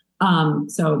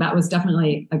 So that was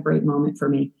definitely a great moment for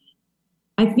me.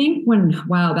 I think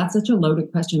wow, that's such a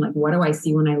loaded question. Like, what do I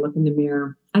see when I look in the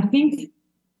mirror?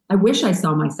 I wish I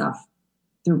saw myself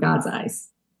through God's eyes.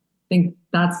 I think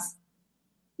that's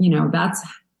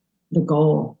the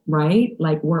goal, right?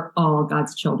 Like, we're all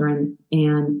God's children,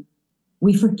 and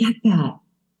we forget that.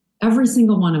 Every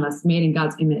single one of us made in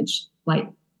God's image. Like,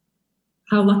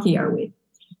 how lucky are we?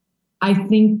 I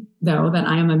think, though, that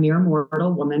I am a mere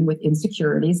mortal woman with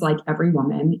insecurities like every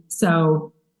woman.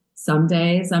 So some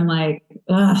days I'm like,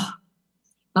 ugh.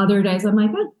 Other days I'm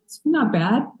like, oh, it's not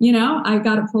bad. I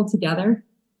got it pulled together.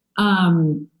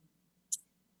 I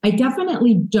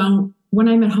definitely don't, when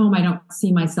I'm at home, I don't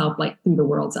see myself like through the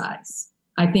world's eyes.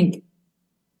 I think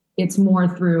it's more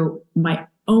through my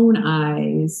own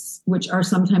eyes, which are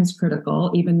sometimes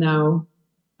critical, even though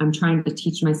I'm trying to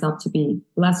teach myself to be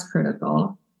less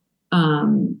critical.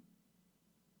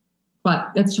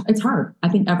 But it's hard. I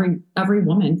think every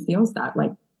woman feels that,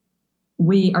 like,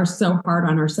 we are so hard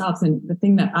on ourselves. And the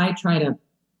thing that I try to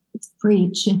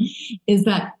preach is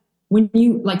that when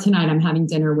you, like tonight, I'm having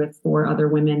dinner with 4 other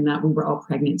women that we were all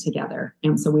pregnant together.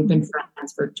 And so we've been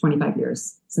friends for 25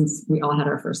 years since we all had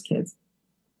our first kids.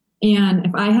 And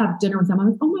if I have dinner with them, I'm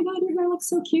like, oh my God, your hair looks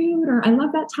so cute, or I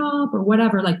love that top, or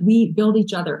whatever. Like, we build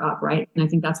each other up, right? And I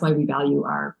think that's why we value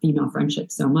our female friendship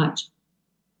so much.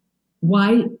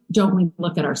 Why don't we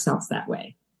look at ourselves that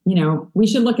way? You know, we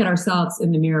should look at ourselves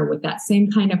in the mirror with that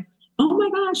same kind of, oh my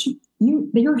gosh,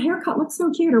 your haircut looks so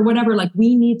cute, or whatever. Like,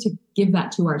 we need to give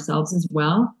that to ourselves as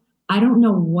well. I don't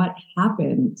know what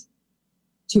happened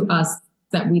to us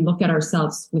that we look at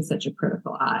ourselves with such a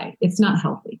critical eye. It's not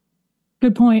healthy.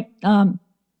 Good point. I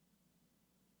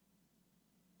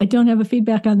don't have a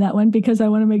feedback on that one because I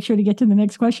want to make sure to get to the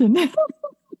next question.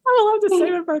 I'll have to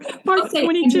save it for part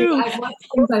 22. One of the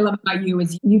things I love about you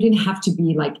is you didn't have to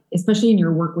be like, especially in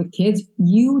your work with kids,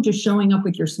 you just showing up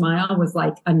with your smile was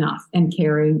like enough and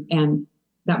caring. And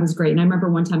that was great. And I remember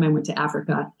one time I went to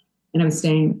Africa and I was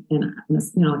staying in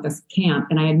this, like this camp,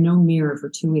 and I had no mirror for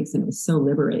 2 weeks, and it was so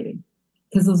liberating.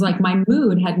 Because it was like my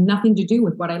mood had nothing to do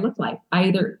with what I looked like.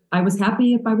 I was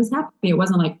happy if I was happy. It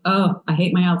wasn't like, oh, I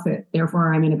hate my outfit,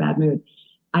 therefore I'm in a bad mood.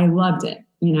 I loved it.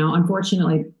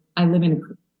 Unfortunately, I live in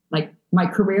my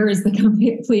career is the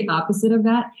complete opposite of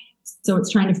that. So it's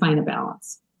trying to find a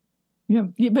balance. Yeah.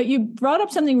 But you brought up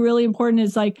something really important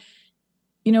is like,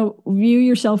 view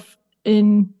yourself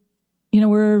in,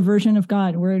 we're a version of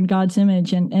God. We're in God's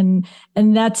image. And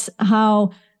that's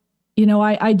how,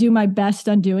 I do my best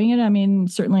on doing it. I mean,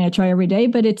 certainly I try every day,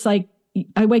 but it's like,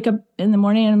 I wake up in the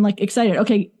morning and I'm like excited.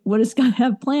 Okay, what does God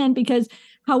have planned? Because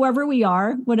however we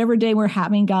are, whatever day we're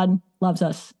having, God loves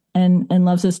us and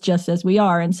loves us just as we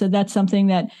are. And so that's something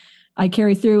that I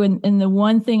carry through. And the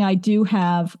one thing I do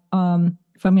have, if I'm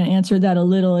going to answer that a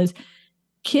little, is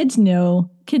kids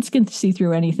can see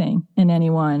through anything and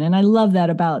anyone. And I love that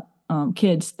about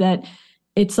kids, that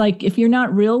it's like, if you're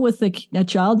not real with a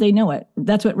child, they know it.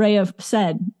 That's what Rhea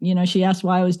said. She asked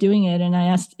why I was doing it. And I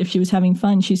asked if she was having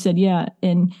fun. She said, yeah.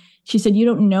 And she said, you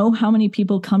don't know how many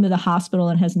people come to the hospital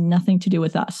and it has nothing to do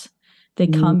with us. They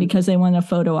come because they want a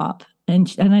photo op. And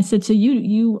I said, so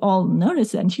you all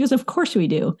notice that? And she goes, of course we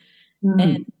do.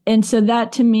 And so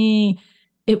that, to me,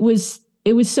 it was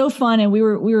so fun. And we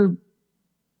were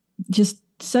just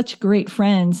such great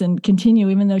friends, and continue,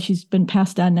 even though she's been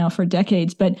passed on now for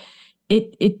decades. But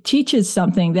it teaches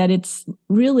something, that it's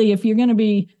really, if you're going to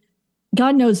be,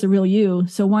 God knows the real you,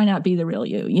 so why not be the real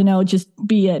you? Just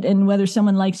be it. And whether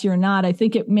someone likes you or not, I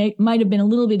think it might have been a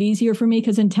little bit easier for me,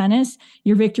 because in tennis,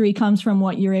 your victory comes from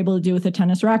what you're able to do with a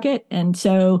tennis racket. And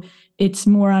so it's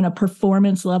more on a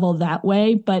performance level that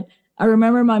way. But I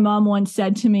remember my mom once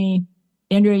said to me,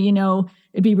 Andrea,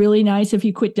 it'd be really nice if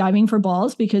you quit diving for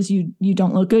balls because you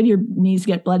don't look good. Your knees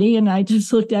get bloody. And I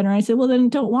just looked at her and I said, well, then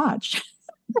don't watch.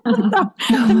 And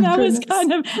that was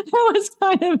kind of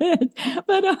it.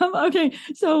 But okay,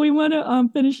 so we want to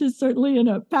finish this certainly in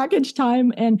a package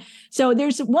time. And so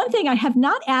there's one thing I have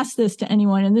not asked this to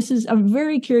anyone, and I'm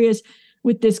very curious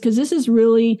with this, because this is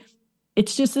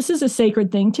a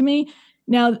sacred thing to me.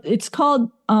 Now, it's called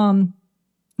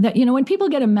that, when people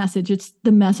get a message, it's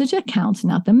the message that counts,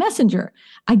 not the messenger.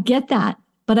 I get that.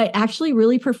 But I actually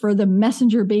really prefer the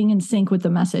messenger being in sync with the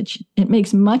message. It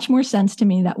makes much more sense to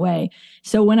me that way.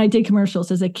 So when I did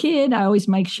commercials as a kid, I always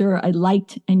make sure I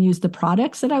liked and used the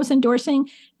products that I was endorsing.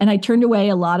 And I turned away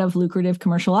a lot of lucrative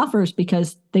commercial offers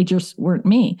because they just weren't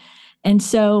me. And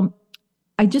so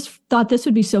I just thought this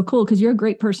would be so cool, because you're a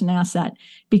great person to ask that,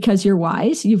 because you're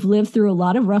wise. You've lived through a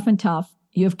lot of rough and tough.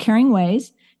 You have caring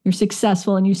ways. You're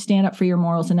successful, and you stand up for your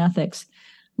morals and ethics.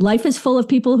 Life is full of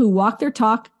people who walk their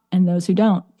talk and those who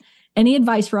don't. Any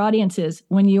advice for audiences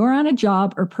when you are on a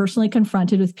job or personally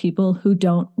confronted with people who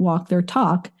don't walk their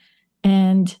talk?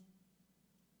 And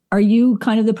are you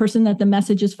kind of the person that the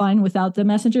message is fine without the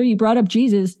messenger? You brought up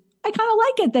Jesus. I kind of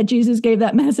like it that Jesus gave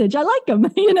that message. I like him.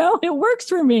 It works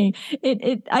for me.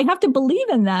 I have to believe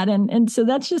in that. And so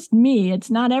that's just me. It's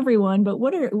not everyone. But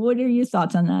what are your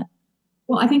thoughts on that?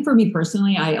 Well, I think for me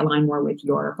personally, I align more with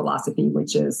your philosophy,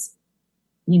 which is,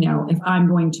 if I'm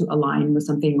going to align with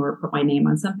something or put my name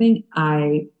on something,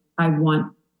 I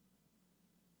want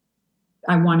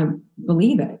to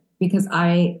believe it, because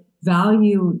I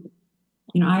value,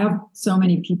 I have so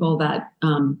many people that,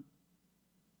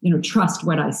 trust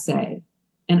what I say,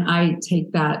 and I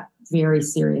take that very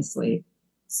seriously.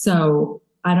 So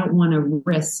I don't want to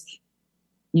risk,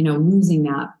 losing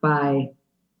that by,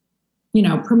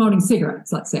 promoting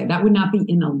cigarettes, let's say. That would not be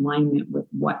in alignment with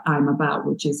what I'm about,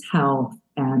 which is health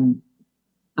and,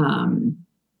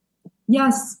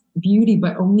 yes, beauty,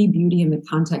 but only beauty in the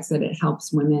context that it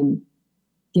helps women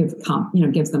gives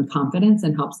them confidence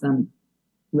and helps them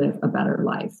live a better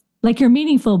life. Like your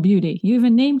meaningful beauty. You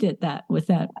even named it that with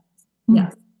that.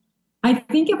 Yes. I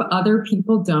think if other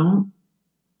people don't,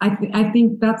 I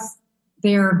think that's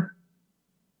their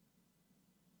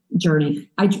journey.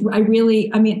 I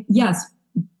mean, yes.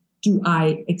 Do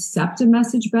I accept a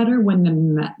message better when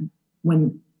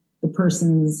the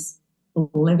person's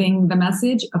living the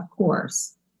message? Of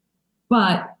course.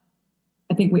 But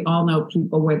I think we all know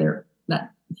people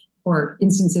or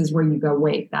instances where you go,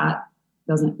 wait, that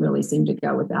doesn't really seem to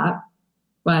go with that.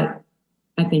 But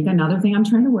I think another thing I'm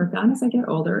trying to work on as I get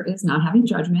older is not having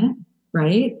judgment,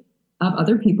 right, of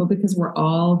other people, because we're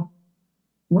all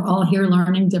here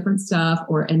learning different stuff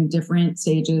or in different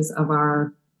stages of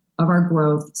our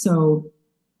growth. So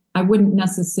I wouldn't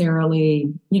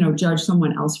necessarily, judge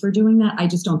someone else for doing that. I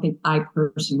just don't think I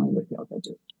personally would feel good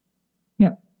doing it.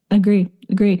 Yep. Agree.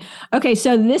 Okay.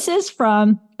 So this is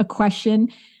from a question.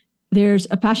 There's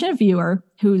a passionate viewer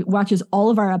who watches all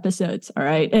of our episodes. All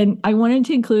right. And I wanted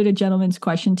to include a gentleman's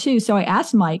question too. So I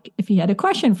asked Mike if he had a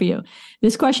question for you.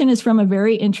 This question is from a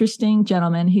very interesting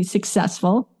gentleman. He's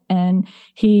successful. And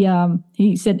he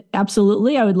said,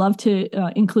 absolutely, I would love to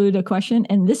include a question.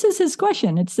 And this is his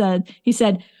question. He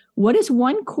said, what is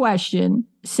one question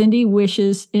Cindy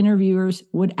wishes interviewers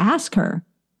would ask her?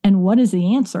 And what is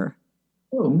the answer?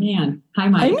 Oh, man. Hi,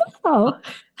 Mike. I know.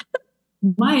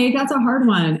 Mike, that's a hard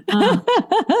one.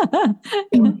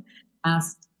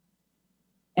 Asked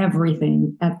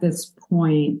everything at this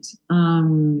point.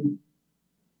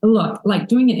 Look, like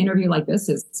doing an interview like this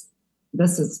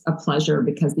is a pleasure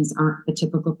because these aren't the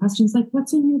typical questions like,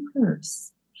 what's in your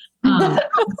purse?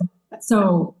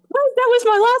 So that was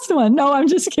my last one. No, I'm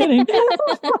just kidding.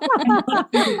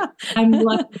 I'm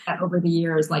lucky that over the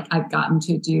years, like I've gotten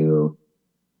to do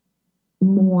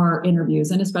more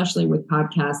interviews, and especially with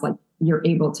podcasts, like you're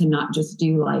able to not just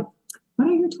do like, what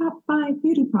are your top 5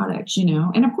 beauty products,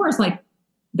 And of course, like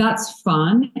that's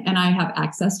fun. And I have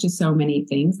access to so many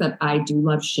things that I do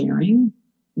love sharing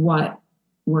what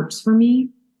works for me.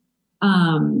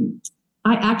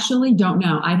 I actually don't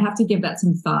know. I'd have to give that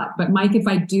some thought. But Mike, if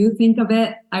I do think of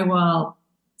it, I will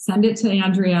send it to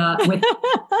Andrea with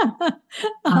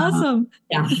awesome.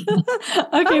 Yeah. Okay,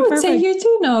 I would perfect. say you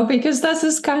do know, because this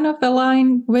is kind of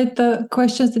aligned with the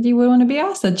questions that you would want to be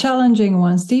asked, the challenging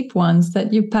ones, deep ones,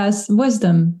 that you pass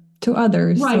wisdom to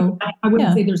others. Right. So, I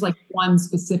wouldn't say there's like one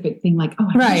specific thing like,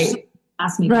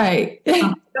 ask me. Right.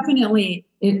 Definitely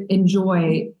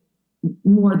enjoy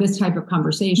more this type of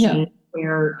conversation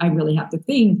where I really have to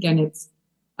think, and it's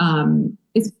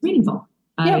meaningful.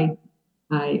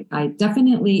 I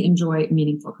definitely enjoy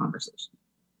meaningful conversation.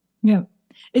 Yeah.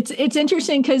 It's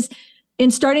interesting because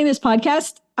in starting this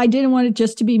podcast, I didn't want it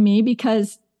just to be me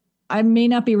because I may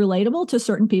not be relatable to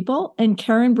certain people. And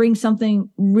Karen brings something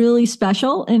really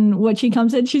special. And when she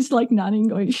comes in, she's like nodding,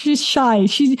 going, she's shy.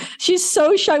 She's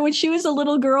so shy. When she was a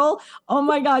little girl, oh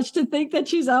my gosh, to think that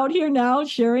she's out here now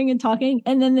sharing and talking.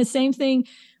 And then the same thing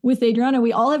with Adriana.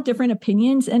 We all have different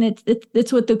opinions. And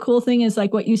it's what the cool thing is,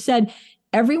 like what you said,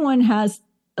 everyone has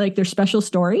like their special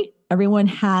story. Everyone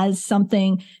has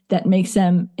something that makes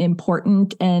them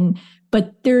important,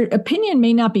 but their opinion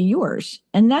may not be yours.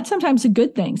 And that's sometimes a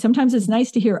good thing. Sometimes it's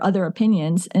nice to hear other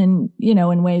opinions and,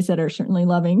 in ways that are certainly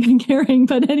loving and caring.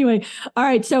 But anyway, all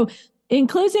right. So in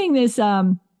closing this,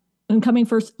 and coming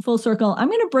full circle, I'm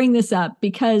going to bring this up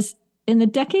because in the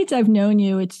decades I've known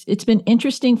you, it's been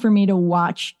interesting for me to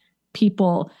watch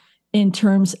people in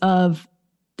terms of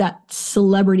that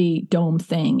celebrity dome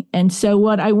thing. And so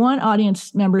what I want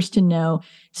audience members to know,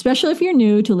 especially if you're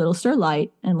new to Little Star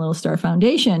Light and Little Star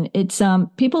Foundation, it's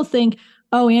people think,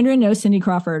 oh, Andrea knows Cindy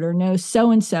Crawford or knows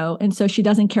so-and-so, and so she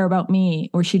doesn't care about me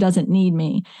or she doesn't need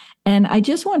me. And I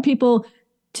just want people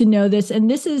to know this. And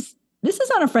this is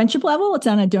on a friendship level. It's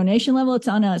on a donation level. It's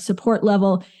on a support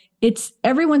level.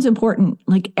 Everyone's important.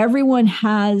 Like everyone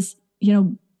has,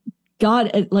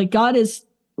 God is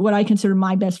what I consider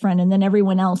my best friend. And then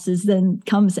everyone else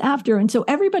comes after. And so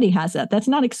everybody has that. That's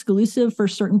not exclusive for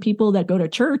certain people that go to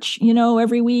church,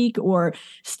 every week or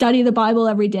study the Bible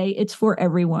every day. It's for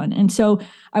everyone. And so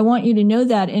I want you to know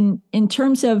that in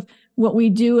terms of what we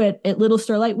do at Little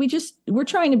Star Light, we're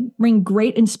trying to bring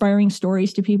great, inspiring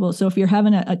stories to people. So if you're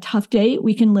having a tough day,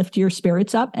 we can lift your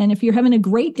spirits up. And if you're having a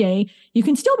great day, you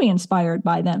can still be inspired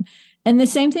by them. And the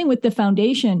same thing with the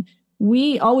foundation.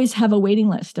 We always have a waiting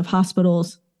list of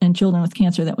hospitals and children with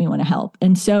cancer that we want to help.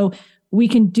 And so we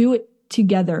can do it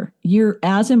together. You're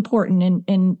as important.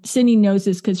 And Cindy knows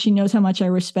this because she knows how much I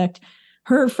respect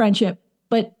her friendship.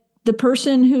 But the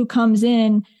person who comes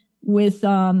in with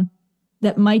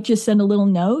that might just send a little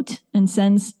note and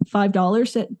sends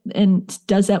 $5 and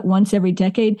does that once every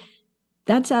decade,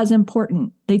 that's as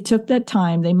important. They took that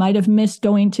time. They might have missed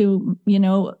going to,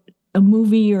 a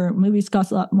movie, or movies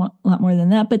cost a lot more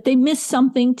than that, but they missed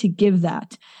something to give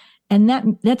that. And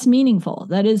that's meaningful.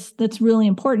 That's really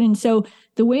important. And so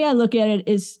the way I look at it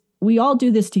is we all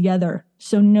do this together.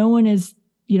 So no one is,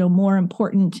 more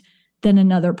important than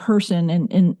another person.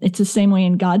 And it's the same way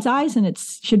in God's eyes, and it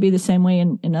should be the same way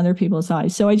in other people's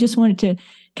eyes. So I just wanted to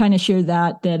kind of share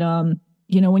that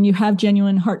when you have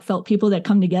genuine, heartfelt people that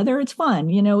come together, it's fun.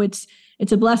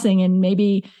 It's a blessing. And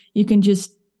maybe you can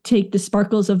just take the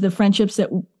sparkles of the friendships that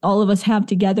all of us have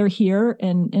together here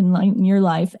and in your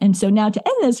life. And so now to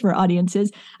end this for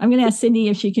audiences, I'm going to ask Cindy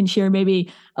if she can share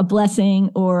maybe a blessing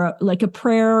or like a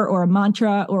prayer or a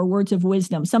mantra or words of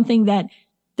wisdom, something that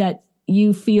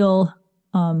you feel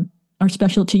are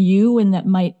special to you and that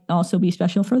might also be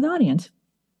special for the audience.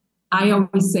 I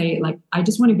always say, I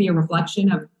just want to be a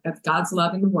reflection of God's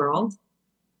love in the world.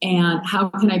 And how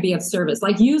can I be of service?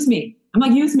 Use me. I'm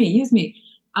like, use me.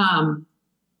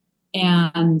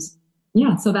 And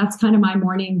yeah, so that's kind of my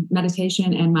morning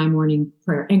meditation and my morning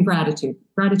prayer, and gratitude.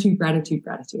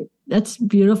 That's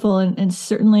beautiful. And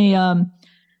certainly,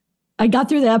 I got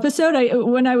through the episode.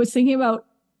 When I was thinking about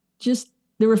just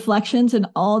the reflections and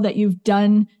all that you've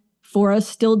done for us,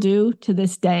 still do to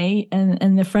this day,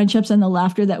 and the friendships and the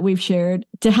laughter that we've shared,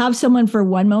 to have someone for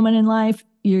one moment in life,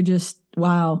 you're just,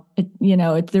 wow.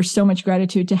 There's so much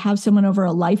gratitude to have someone over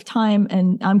a lifetime.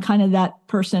 And I'm kind of that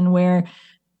person where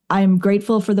I'm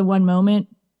grateful for the one moment,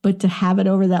 but to have it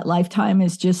over that lifetime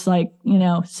is just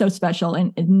so special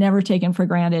and never taken for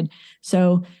granted.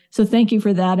 So thank you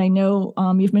for that. I know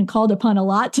you've been called upon a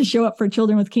lot to show up for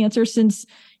children with cancer since,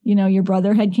 your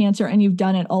brother had cancer, and you've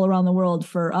done it all around the world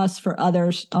for us, for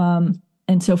others. And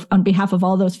so on behalf of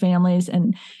all those families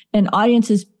and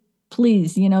audiences,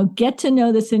 please, get to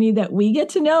know the Cindy that we get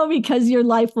to know, because your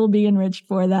life will be enriched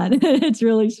for that. It's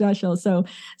really special. So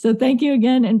thank you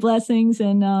again, and blessings,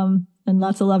 and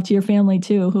lots of love to your family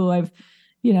too, who I've,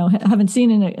 haven't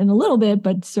seen in a little bit,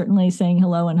 but certainly saying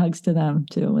hello and hugs to them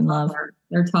too, and love.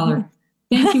 They're taller.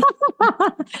 Thank you.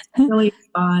 It's really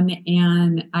fun.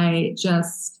 And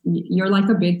you're like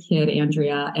a big kid,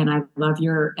 Andrea, and I love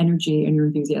your energy and your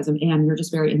enthusiasm, and you're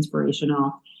just very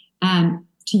inspirational. And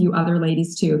to you other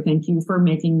ladies too, thank you for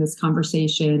making this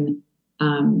conversation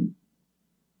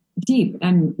deep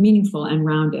and meaningful and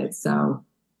rounded. So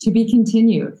to be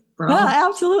continued.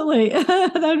 Absolutely.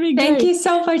 That'd be great. Thank you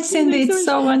so much, Cindy. It's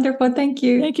so wonderful. Thank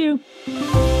you. Thank you.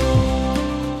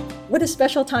 What a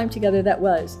special time together that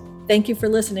was. Thank you for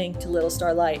listening to Little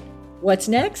Star Light. What's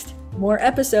next? More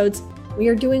episodes. We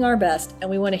are doing our best, and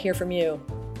we want to hear from you.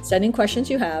 Send in questions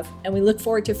you have, and we look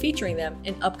forward to featuring them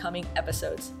in upcoming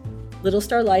episodes. Little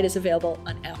Star Light is available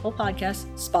on Apple Podcasts,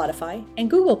 Spotify, and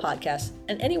Google Podcasts,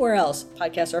 and anywhere else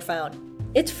podcasts are found.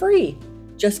 It's free.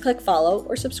 Just click follow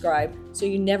or subscribe so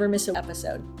you never miss an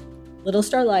episode. Little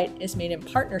Star Light is made in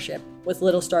partnership with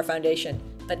Little Star Foundation,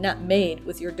 but not made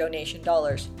with your donation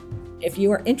dollars. If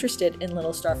you are interested in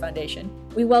Little Star Foundation,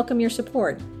 we welcome your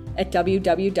support at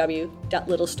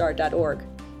www.littlestar.org.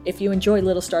 If you enjoy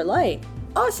Little Star Light,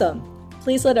 awesome!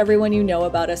 Please let everyone you know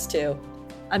about us too.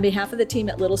 On behalf of the team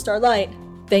at Little Star Light,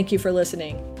 thank you for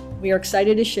listening. We are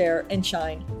excited to share and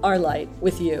shine our light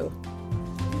with you.